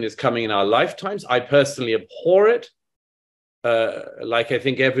all seen this coming in our lifetimes. I personally abhor it. Like I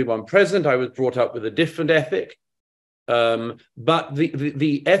think everyone present, I was brought up with a different ethic. But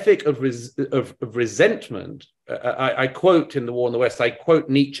the ethic of resentment, I quote in The War on the West, I quote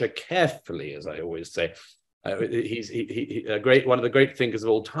Nietzsche carefully, as I always say. He's one of the great thinkers of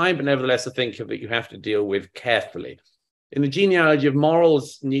all time, but nevertheless a thinker that you have to deal with carefully. In the genealogy of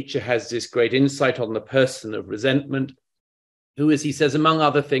morals, Nietzsche has this great insight on the person of resentment, who, as he says, among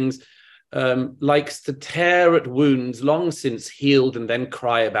other things, likes to tear at wounds long since healed and then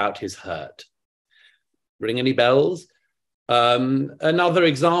cry about his hurt. Ring any bells? Another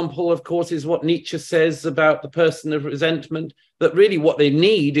example, of course, is what Nietzsche says about the person of resentment, that really what they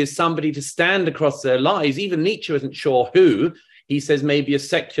need is somebody to stand across their lives. Even Nietzsche isn't sure who. He says maybe a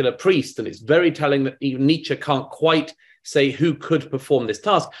secular priest, and it's very telling that even Nietzsche can't quite say who could perform this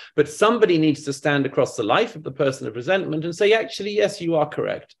task, but somebody needs to stand across the life of the person of resentment and say, actually, yes, you are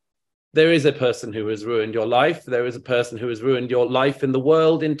correct. There is a person who has ruined your life. There is a person who has ruined your life in the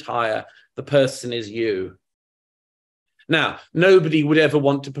world entire. The person is you. Now, nobody would ever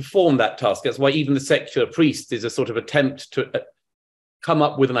want to perform that task. That's why even the secular priest is a sort of attempt to come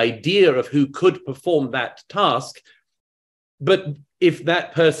up with an idea of who could perform that task. But if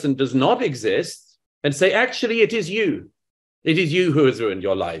that person does not exist, and say, actually, it is you. It is you who has ruined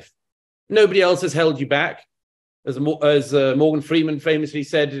your life. Nobody else has held you back. As Morgan Freeman famously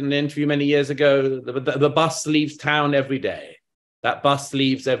said in an interview many years ago, the bus leaves town every day. That bus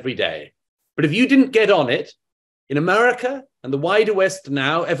leaves every day. But if you didn't get on it, in America and the wider West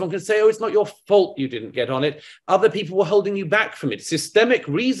now, everyone can say, oh, it's not your fault you didn't get on it. Other people were holding you back from it. Systemic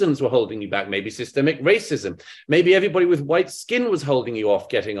reasons were holding you back, maybe systemic racism. Maybe everybody with white skin was holding you off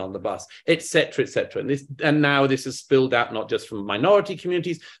getting on the bus, et cetera, et cetera. And now this has spilled out not just from minority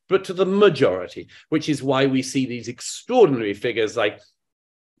communities, but to the majority, which is why we see these extraordinary figures like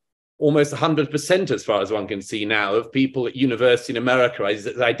almost 100% as far as one can see now of people at university in America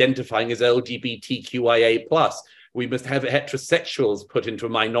identifying as LGBTQIA+. We must have heterosexuals put into a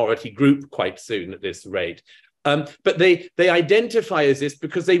minority group quite soon at this rate. But they identify as this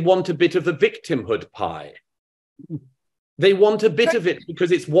because they want a bit of the victimhood pie. They want a bit of it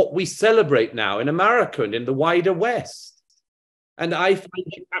because it's what we celebrate now in America and in the wider West. And I find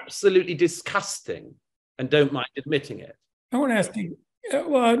it absolutely disgusting and don't mind admitting it. I want to ask you,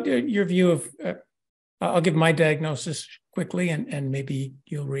 your view of, I'll give my diagnosis quickly and maybe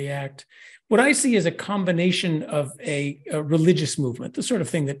you'll react. What I see is a combination of a religious movement, the sort of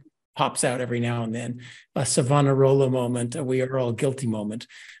thing that pops out every now and then, a Savonarola moment, a we are all guilty moment,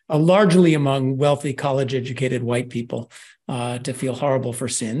 largely among wealthy, college-educated white people to feel horrible for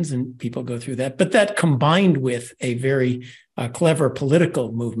sins, and people go through that. But that combined with a very clever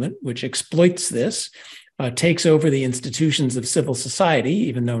political movement, which exploits this, takes over the institutions of civil society,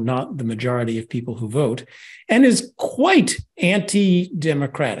 even though not the majority of people who vote, and is quite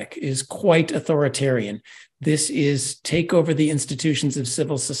anti-democratic, is quite authoritarian. This is take over the institutions of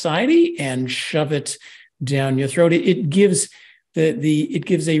civil society and shove it down your throat. It gives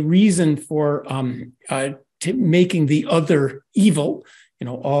a reason for making the other evil.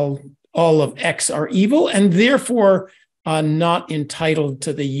 All of X are evil, and therefore not entitled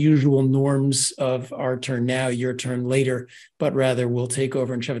to the usual norms of our turn now, your turn later, but rather we'll take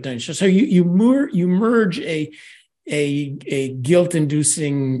over and shove it down. So you merge a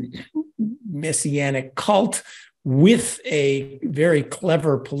guilt-inducing messianic cult with a very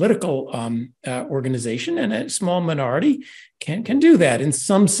clever political organization, and a small minority can do that. In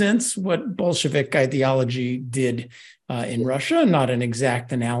some sense, what Bolshevik ideology did in Russia, not an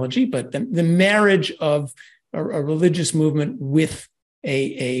exact analogy, but the marriage of a religious movement with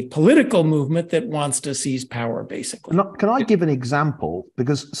a political movement that wants to seize power, basically. Can I give an example?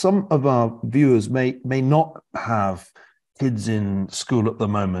 Because some of our viewers may not have kids in school at the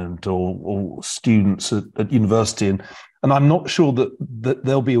moment or students at university, and I'm not sure that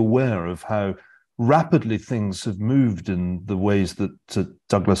they'll be aware of how rapidly things have moved in the ways that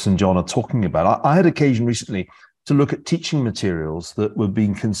Douglas and John are talking about. I had occasion recently to look at teaching materials that were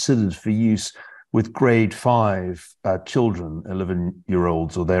being considered for use with grade 5 children,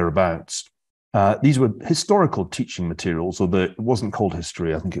 11-year-olds or thereabouts. These were historical teaching materials, although it wasn't called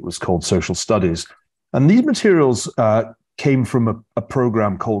history. I think it was called social studies. And these materials came from a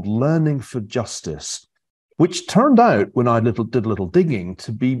program called Learning for Justice, which turned out, when I did a little digging,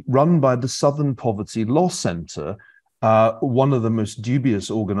 to be run by the Southern Poverty Law Center, one of the most dubious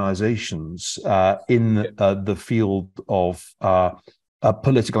organizations in the field of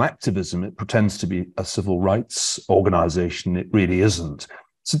political activism. It pretends to be a civil rights organization. It really isn't.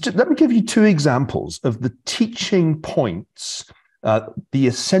 So let me give you two examples of the teaching points, the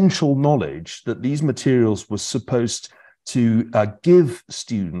essential knowledge that these materials were supposed to give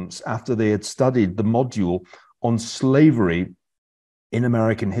students after they had studied the module on slavery in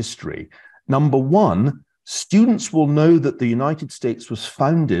American history. Number one, students will know that the United States was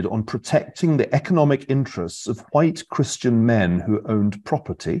founded on protecting the economic interests of white Christian men who owned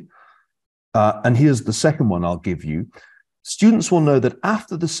property. And here's the second one I'll give you. Students will know that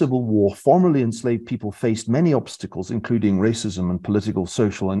after the Civil War, formerly enslaved people faced many obstacles, including racism and political,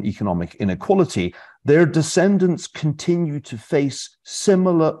 social, and economic inequality. Their descendants continue to face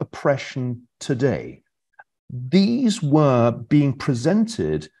similar oppression today. These were being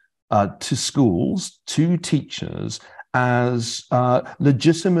presented to schools, to teachers, as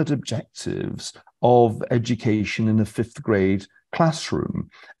legitimate objectives of education in a 5th grade classroom.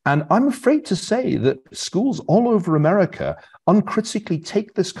 And I'm afraid to say that schools all over America uncritically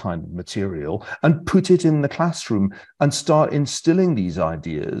take this kind of material and put it in the classroom and start instilling these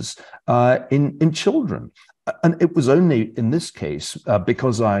ideas in children. And it was only in this case,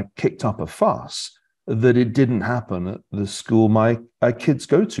 because I kicked up a fuss, that it didn't happen at the school my kids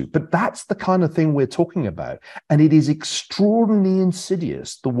go to. But that's the kind of thing we're talking about. And it is extraordinarily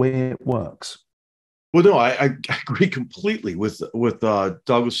insidious the way it works. Well, no, I agree completely with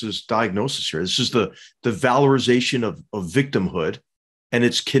Douglas's diagnosis here. This is the valorization of victimhood, and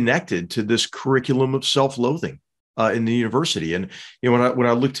it's connected to this curriculum of self-loathing. in the university. And when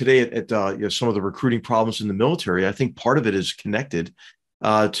I look today at some of the recruiting problems in the military, I think part of it is connected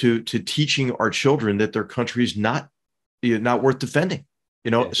to teaching our children that their country is not worth defending.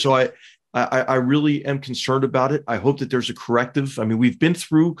 So I really am concerned about it. I hope that there's a corrective. I mean, we've been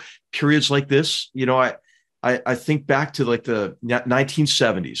through periods like this. I think back to like the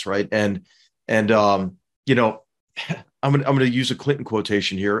 1970s, right? And I'm going to use a Clinton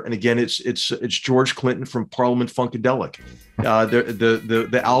quotation here, and again, it's George Clinton from Parliament Funkadelic.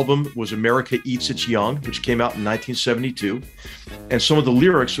 The album was "America Eats Its Young," which came out in 1972, and some of the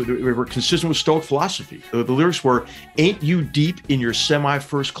lyrics were consistent with Stoic philosophy. The lyrics were, "Ain't you deep in your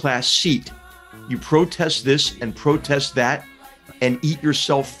semi-first class seat? You protest this and protest that, and eat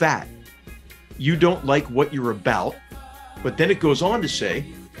yourself fat. You don't like what you're about." But then it goes on to say,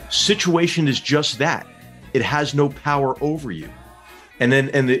 "Situation is just that. It has no power over you." And then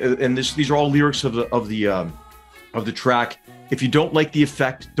these are all lyrics of the track. "If you don't like the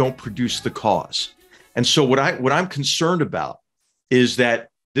effect, don't produce the cause." And so what I'm concerned about is that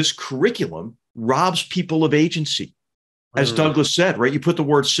this curriculum robs people of agency. As Douglas said, right? You put the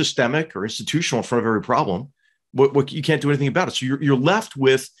word systemic or institutional in front of every problem, what you can't do anything about it. So you're left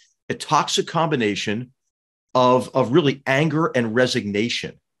with a toxic combination of really anger and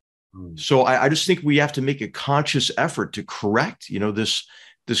resignation. So I just think we have to make a conscious effort to correct,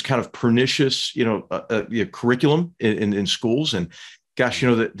 this kind of pernicious, curriculum in schools. And gosh,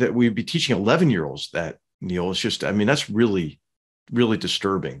 that we'd be teaching 11-year-olds that, Neil, it's just, I mean, that's really, really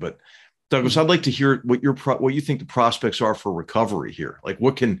disturbing. But Douglas, I'd like to hear what you think the prospects are for recovery here. Like,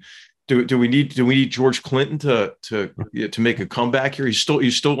 what do we need George Clinton to make a comeback here? He's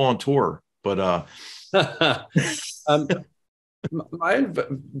still on tour, but my own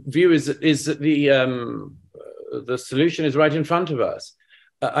view is that the solution is right in front of us.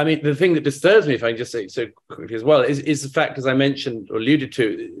 I mean, the thing that disturbs me, if I can just say so quickly as well, is the fact, as I mentioned or alluded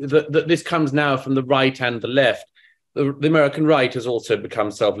to, that this comes now from the right and the left. The American right has also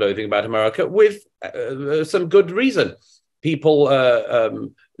become self-loathing about America with some good reason. People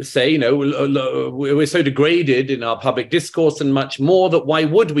say, we're so degraded in our public discourse and much more that why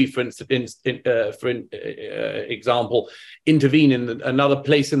would we, for example, intervene in another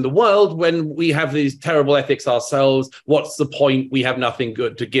place in the world when we have these terrible ethics ourselves? What's the point? We have nothing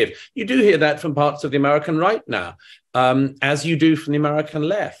good to give. You do hear that from parts of the American right now, as you do from the American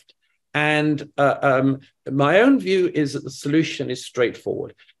left. And my own view is that the solution is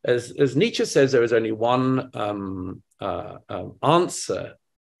straightforward. As Nietzsche says, there is only one answer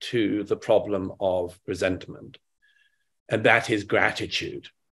to the problem of resentment, and that is gratitude.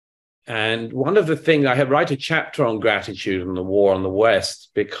 And one of the things, I write a chapter on gratitude and the war on the West,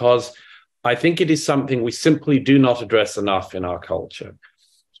 because I think it is something we simply do not address enough in our culture.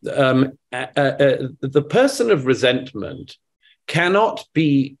 The person of resentment cannot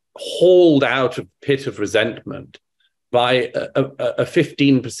be hauled out of the pit of resentment by a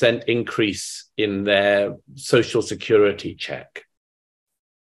 15% increase in their social security check.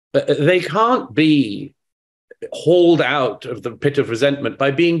 They can't be hauled out of the pit of resentment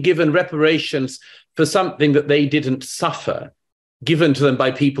by being given reparations for something that they didn't suffer, given to them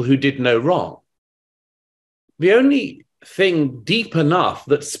by people who did no wrong. The only thing deep enough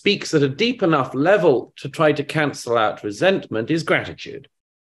that speaks at a deep enough level to try to cancel out resentment is gratitude.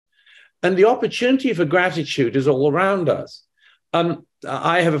 And the opportunity for gratitude is all around us.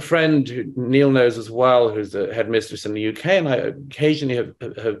 I have a friend who Neil knows as well, who's a headmistress in the UK, and I occasionally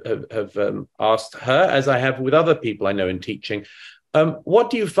have asked her, as I have with other people I know in teaching, what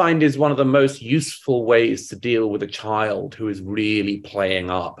do you find is one of the most useful ways to deal with a child who is really playing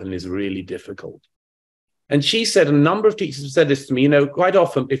up and is really difficult? And she said, a number of teachers have said this to me, quite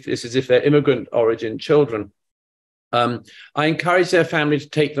often, if they're immigrant origin children, I encourage their family to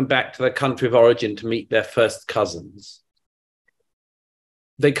take them back to their country of origin to meet their first cousins.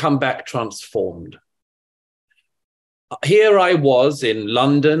 They come back transformed. Here I was in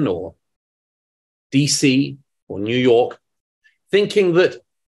London or DC or New York, thinking that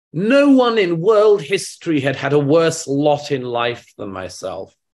no one in world history had had a worse lot in life than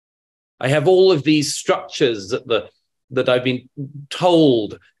myself. I have all of these structures that I've been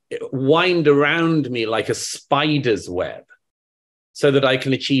told wind around me like a spider's web so that I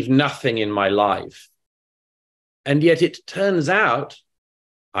can achieve nothing in my life. And yet it turns out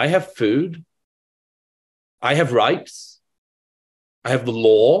I have food, I have rights, I have the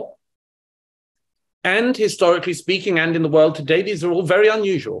law, and historically speaking, and in the world today, these are all very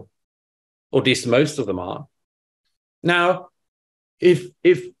unusual, or at least most of them are. Now, if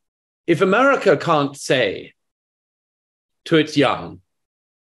America can't say to its young,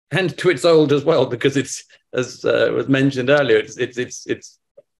 and to its old as well, because it's, as was mentioned earlier, it's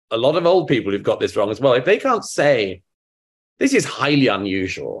a lot of old people who've got this wrong as well. If they can't say, this is highly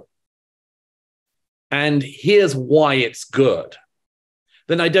unusual, and here's why it's good,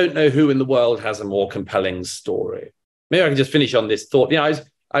 then I don't know who in the world has a more compelling story. Maybe I can just finish on this thought.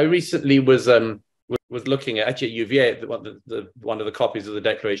 I recently was looking at, actually at UVA, one of the copies of the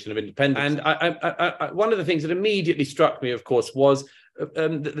Declaration of Independence. And I one of the things that immediately struck me, of course, was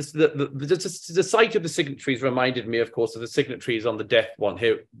the sight of the signatories reminded me, of course, of the signatories on the death warrant.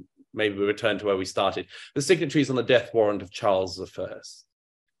 Here, maybe we return to where we started. The signatories on the death warrant of Charles I.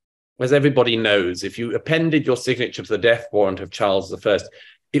 As everybody knows, if you appended your signature to the death warrant of Charles I,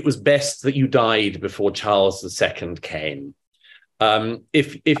 it was best that you died before Charles II came.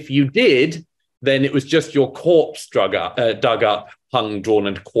 If you did, then it was just your corpse dug up, hung, drawn,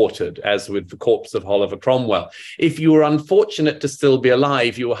 and quartered, as with the corpse of Oliver Cromwell. If you were unfortunate to still be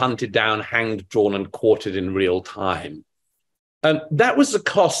alive, you were hunted down, hanged, drawn, and quartered in real time. That was the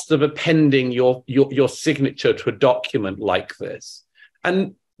cost of appending your signature to a document like this.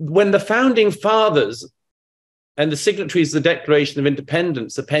 And when the founding fathers and the signatories of the Declaration of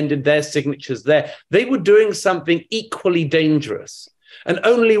Independence appended their signatures there, they were doing something equally dangerous. And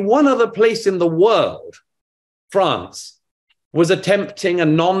only one other place in the world, France, was attempting a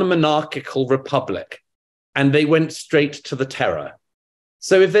non-monarchical republic, and they went straight to the terror.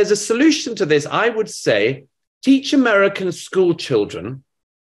 So if there's a solution to this, I would say teach American school children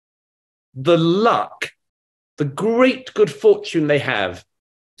the luck, the great good fortune they have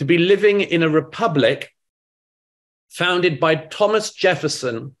to be living in a republic founded by Thomas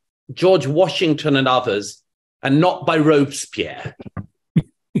Jefferson, George Washington, and others, and not by Robespierre.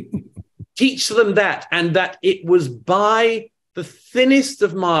 Teach them that, and that it was by the thinnest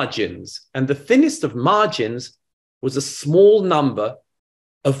of margins, and the thinnest of margins was a small number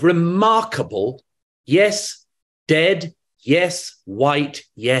of remarkable, yes, dead, yes, white,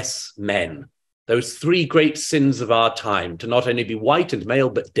 yes, men. Those three great sins of our time, to not only be white and male,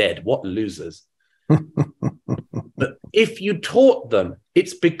 but dead. What losers. But if you taught them,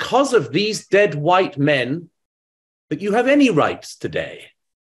 it's because of these dead white men that you have any rights today.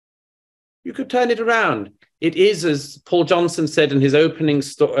 You could turn it around. It is, as Paul Johnson said in his opening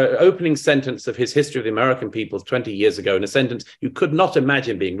sentence of his History of the American Peoples 20 years ago, in a sentence you could not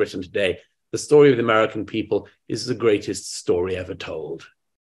imagine being written today, the story of the American people is the greatest story ever told.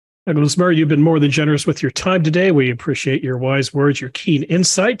 Douglas Murray, you've been more than generous with your time today. We appreciate your wise words, your keen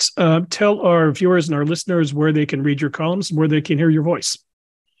insights. Tell our viewers and our listeners where they can read your columns and where they can hear your voice.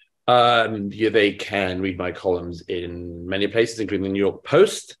 Yeah, they can read my columns in many places, including the New York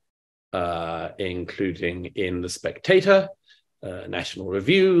Post, including in The Spectator, National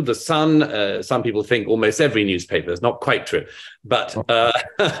Review, The Sun. Some people think almost every newspaper. That's not quite true. But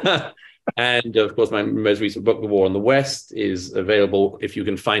and of course, my most recent book, The War on the West, is available if you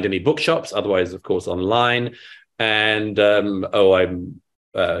can find any bookshops. Otherwise, of course, online. And I'm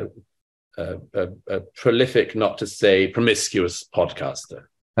a prolific, not to say promiscuous podcaster.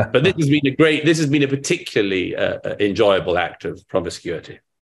 But this has been a particularly enjoyable act of promiscuity.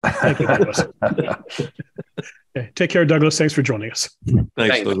 Thank you, Douglas. Okay, take care, Douglas. Thanks for joining us.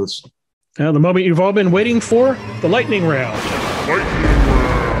 Thanks, Douglas. Now, the moment you've all been waiting for, the lightning round.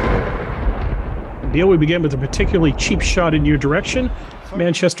 Neil, we begin with a particularly cheap shot in your direction.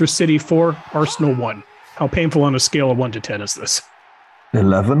 Manchester City 4, Arsenal 1. How painful on a scale of 1 to 10 is this?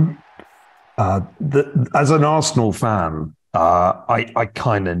 11. As an Arsenal fan, I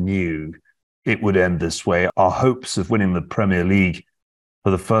kind of knew it would end this way. Our hopes of winning the Premier League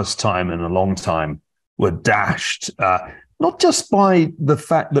for the first time in a long time were dashed, not just by the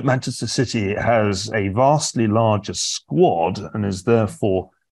fact that Manchester City has a vastly larger squad and is therefore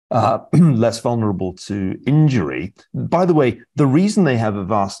less vulnerable to injury. By the way, the reason they have a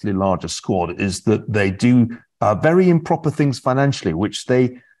vastly larger squad is that they do very improper things financially, which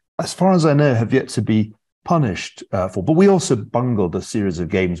they, as far as I know, have yet to be punished for. But we also bungled a series of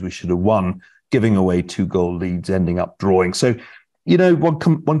games we should have won, giving away 2-goal leads, ending up drawing. So, you know,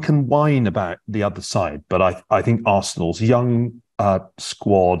 one can whine about the other side, but I think Arsenal's young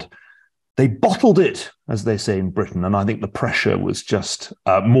squad, they bottled it, as they say in Britain, and I think the pressure was just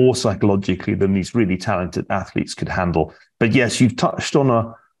more psychologically than these really talented athletes could handle. But yes, you've touched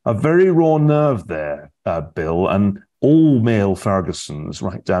on a very raw nerve there, Bill, and all male Fergusons,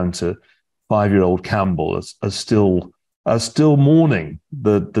 right down to 5-year-old Campbell, are still mourning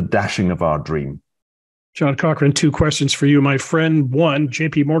the dashing of our dream. John Cochrane, 2 questions for you, my friend. 1,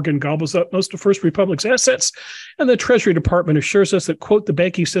 JP Morgan gobbles up most of First Republic's assets, and the Treasury Department assures us that, quote, the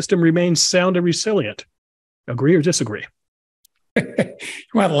banking system remains sound and resilient. Agree or disagree? You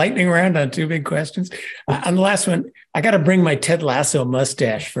want a lightning round on two big questions? On the last one, I got to bring my Ted Lasso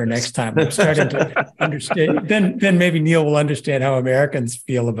mustache for next time. I'm starting to understand. Then maybe Neil will understand how Americans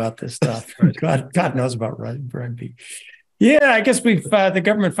feel about this stuff. God knows about rugby. Yeah, I guess the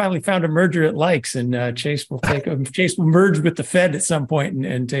government finally found a merger it likes, and Chase will merge with the Fed at some point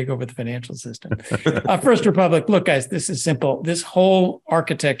and take over the financial system. First Republic, look, guys, this is simple. This whole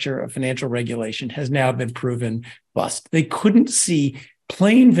architecture of financial regulation has now been proven bust. They couldn't see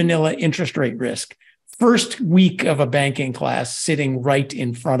plain vanilla interest rate risk first week of a banking class sitting right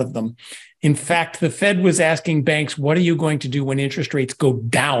in front of them. In fact, the Fed was asking banks, what are you going to do when interest rates go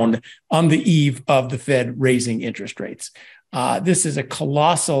down on the eve of the Fed raising interest rates? This is a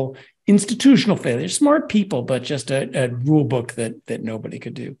colossal institutional failure. Smart people, but just a rule book that nobody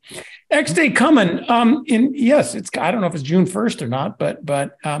could do. X day coming. Yes, I don't know if it's June 1st or not, but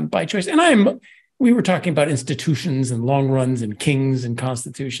by choice. And we were talking about institutions and long runs and kings and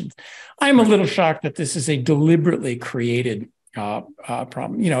constitutions. I'm a little shocked that this is a deliberately created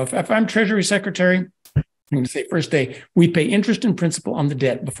problem. If I'm Treasury Secretary, I'm going to say first day, we pay interest and principal on the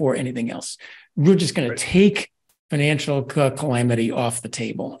debt before anything else. We're just going to take financial calamity off the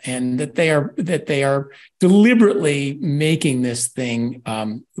table, and that they are deliberately making this thing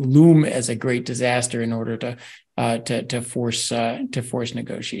loom as a great disaster in order to force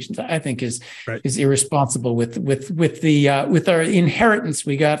negotiations. I think is irresponsible with our inheritance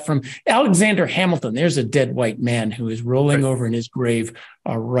we got from Alexander Hamilton. There's a dead white man who is rolling over in his grave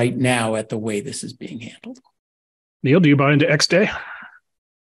right now at the way this is being handled. Neil, do you buy into X Day?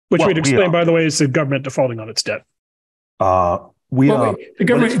 Which we'd explain, by the way, is the government defaulting on its debt. The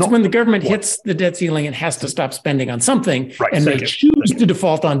government. It's when the government hits the debt ceiling and has to stop spending on something, and they choose to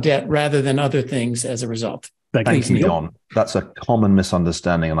default on debt rather than other things as a result. Thank you, John. That's a common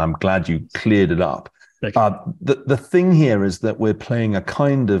misunderstanding, and I'm glad you cleared it up. The thing here is that we're playing a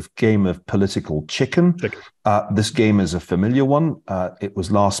kind of game of political chicken. This game is a familiar one. It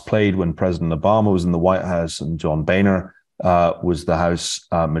was last played when President Obama was in the White House and John Boehner was the House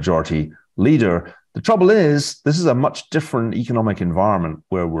Majority Leader. The trouble is, this is a much different economic environment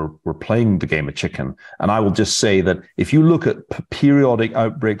where we're playing the game of chicken. And I will just say that if you look at periodic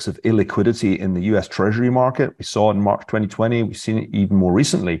outbreaks of illiquidity in the US Treasury market, we saw it in March 2020, we've seen it even more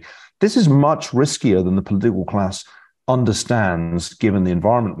recently, this is much riskier than the political class understands given the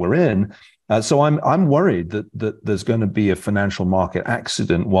environment we're in. So I'm worried that there's going to be a financial market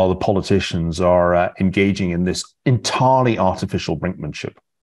accident while the politicians are engaging in this entirely artificial brinkmanship.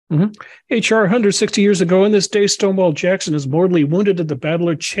 Mm-hmm. HR 160 years ago in this day, Stonewall Jackson is mortally wounded at the Battle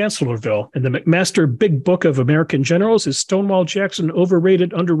of Chancellorsville. In the McMaster Big Book of American Generals, is Stonewall Jackson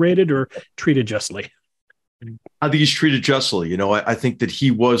overrated, underrated, or treated justly? I think he's treated justly. I think that he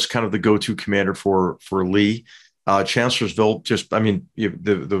was kind of the go-to commander for Lee. Chancellorsville,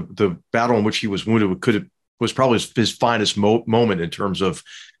 the battle in which he was wounded was probably his finest moment in terms of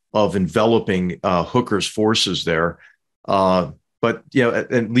enveloping Hooker's forces there. But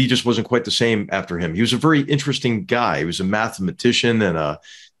and Lee just wasn't quite the same after him. He was a very interesting guy. He was a mathematician and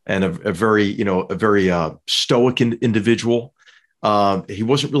a very stoic individual. He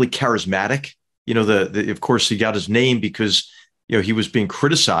wasn't really charismatic. Of course, he got his name because he was being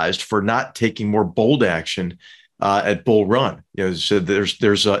criticized for not taking more bold action at Bull Run. So there's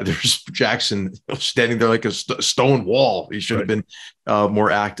Jackson standing there like a stone wall. He should have been more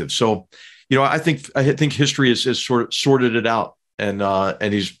active. So I think history has sort of sorted it out.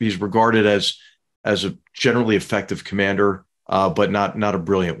 And he's regarded as a generally effective commander, but not a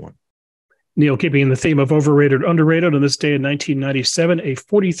brilliant one. Neil, keeping in the theme of overrated, underrated, on this day in 1997, a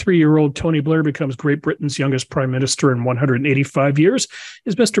 43-year-old Tony Blair becomes Great Britain's youngest prime minister in 185 years.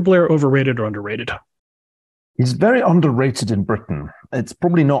 Is Mr. Blair overrated or underrated? He's very underrated in Britain. It's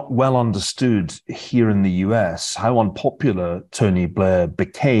probably not well understood here in the US how unpopular Tony Blair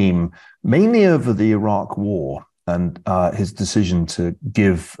became, mainly over the Iraq War. And his decision to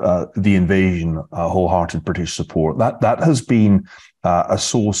give the invasion wholehearted British support. That has been a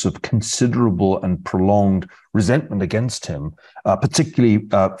source of considerable and prolonged resentment against him, particularly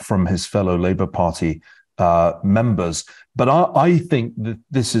from his fellow Labour Party members. But I think that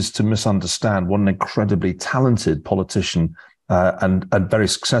this is to misunderstand what an incredibly talented politician and very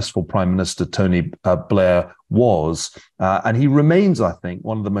successful Prime Minister Tony Blair was. And he remains, I think,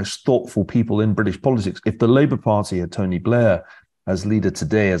 one of the most thoughtful people in British politics. If the Labour Party had Tony Blair as leader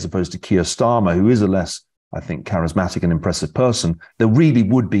today, as opposed to Keir Starmer, who is a less, I think, charismatic and impressive person, there really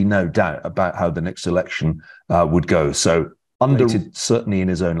would be no doubt about how the next election would go. So underrated, certainly in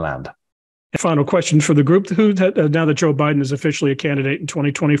his own land. Final question for the group: who, now that Joe Biden is officially a candidate in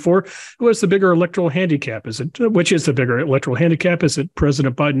 2024, who has the bigger electoral handicap? Which is the bigger electoral handicap? Is it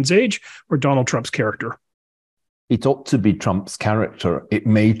President Biden's age or Donald Trump's character? It ought to be Trump's character. It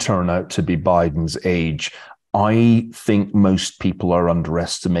may turn out to be Biden's age. I think most people are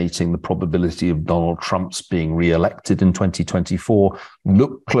underestimating the probability of Donald Trump's being re-elected in 2024.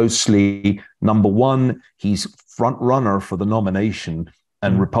 Look closely. Number one, he's front runner for the nomination,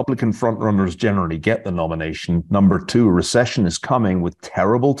 and Republican frontrunners generally get the nomination. Number two, a recession is coming with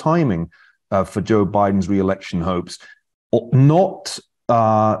terrible timing for Joe Biden's re-election hopes. Not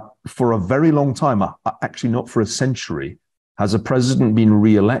for a very long time, actually not for a century, has a president been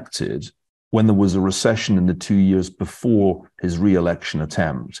re-elected when there was a recession in the 2 years before his re-election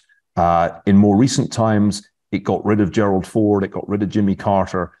attempt. In more recent times, it got rid of Gerald Ford, it got rid of Jimmy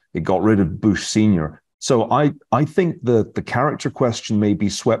Carter, it got rid of Bush Sr. So I think the character question may be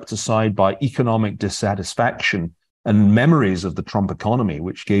swept aside by economic dissatisfaction and memories of the Trump economy,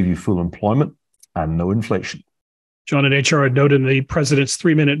 which gave you full employment and no inflation. John and HR had noted in the president's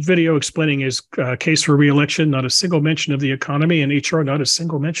 3-minute video explaining his case for re-election, not a single mention of the economy, and HR, not a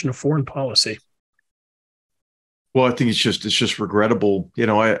single mention of foreign policy. Well, I think it's just regrettable.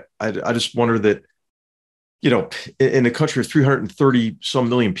 I just wonder that, in a country of 330 some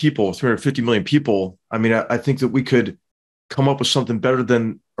million people, 350 million people, I mean, I think that we could come up with something better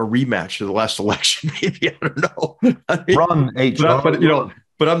than a rematch of the last election. Maybe, I don't know. I mean, Run, HR.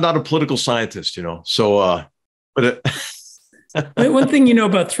 But I'm not a political scientist, so, One thing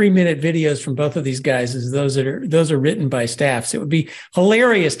about 3-minute videos from both of these guys is those are written by staffs. It would be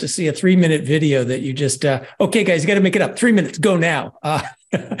hilarious to see a 3-minute video that you just, okay, guys, you got to make it up. 3 minutes, go now.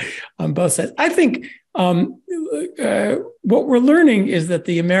 On both sides. I think what we're learning is that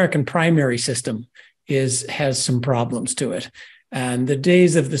the American primary system has some problems to it. And the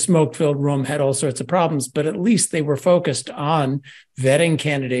days of the smoke-filled room had all sorts of problems, but at least they were focused on vetting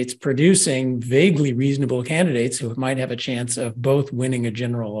candidates, producing vaguely reasonable candidates who might have a chance of both winning a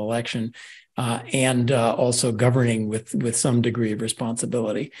general election and also governing with some degree of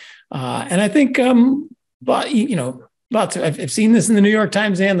responsibility. And I think, I've seen this in the New York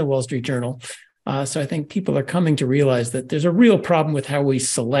Times and the Wall Street Journal. So I think people are coming to realize that there's a real problem with how we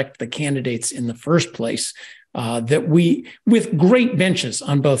select the candidates in the first place. That we, with great benches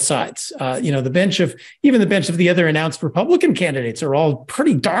on both sides, the bench of the other announced Republican candidates are all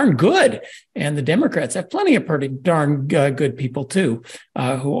pretty darn good. And the Democrats have plenty of pretty darn good people too,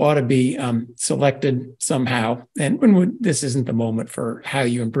 who ought to be selected somehow. And this isn't the moment for how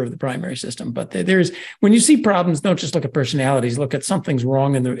you improve the primary system, but when you see problems, don't just look at personalities, look at something's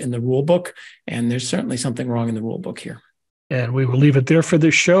wrong in the rule book. And there's certainly something wrong in the rule book here. And we will leave it there for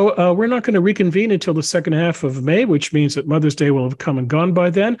this show. We're not going to reconvene until the second half of May, which means that Mother's Day will have come and gone by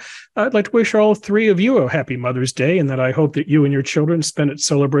then. I'd like to wish all three of you a happy Mother's Day, and that I hope that you and your children spend it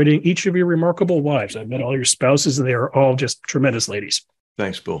celebrating each of your remarkable wives. I've met all your spouses, and they are all just tremendous ladies.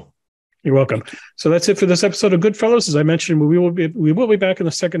 Thanks, Bill. You're welcome. So that's it for this episode of GoodFellows. As I mentioned, we will be back in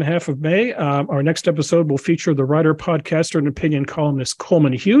the second half of May. Our next episode will feature the writer, podcaster, and opinion columnist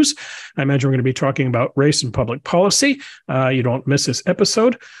Coleman Hughes. I imagine we're going to be talking about race and public policy. You don't miss this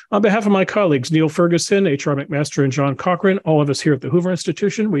episode. On behalf of my colleagues, Niall Ferguson, HR McMaster, and John Cochrane, all of us here at the Hoover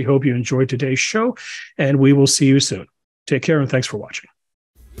Institution, we hope you enjoyed today's show, and we will see you soon. Take care, and thanks for watching.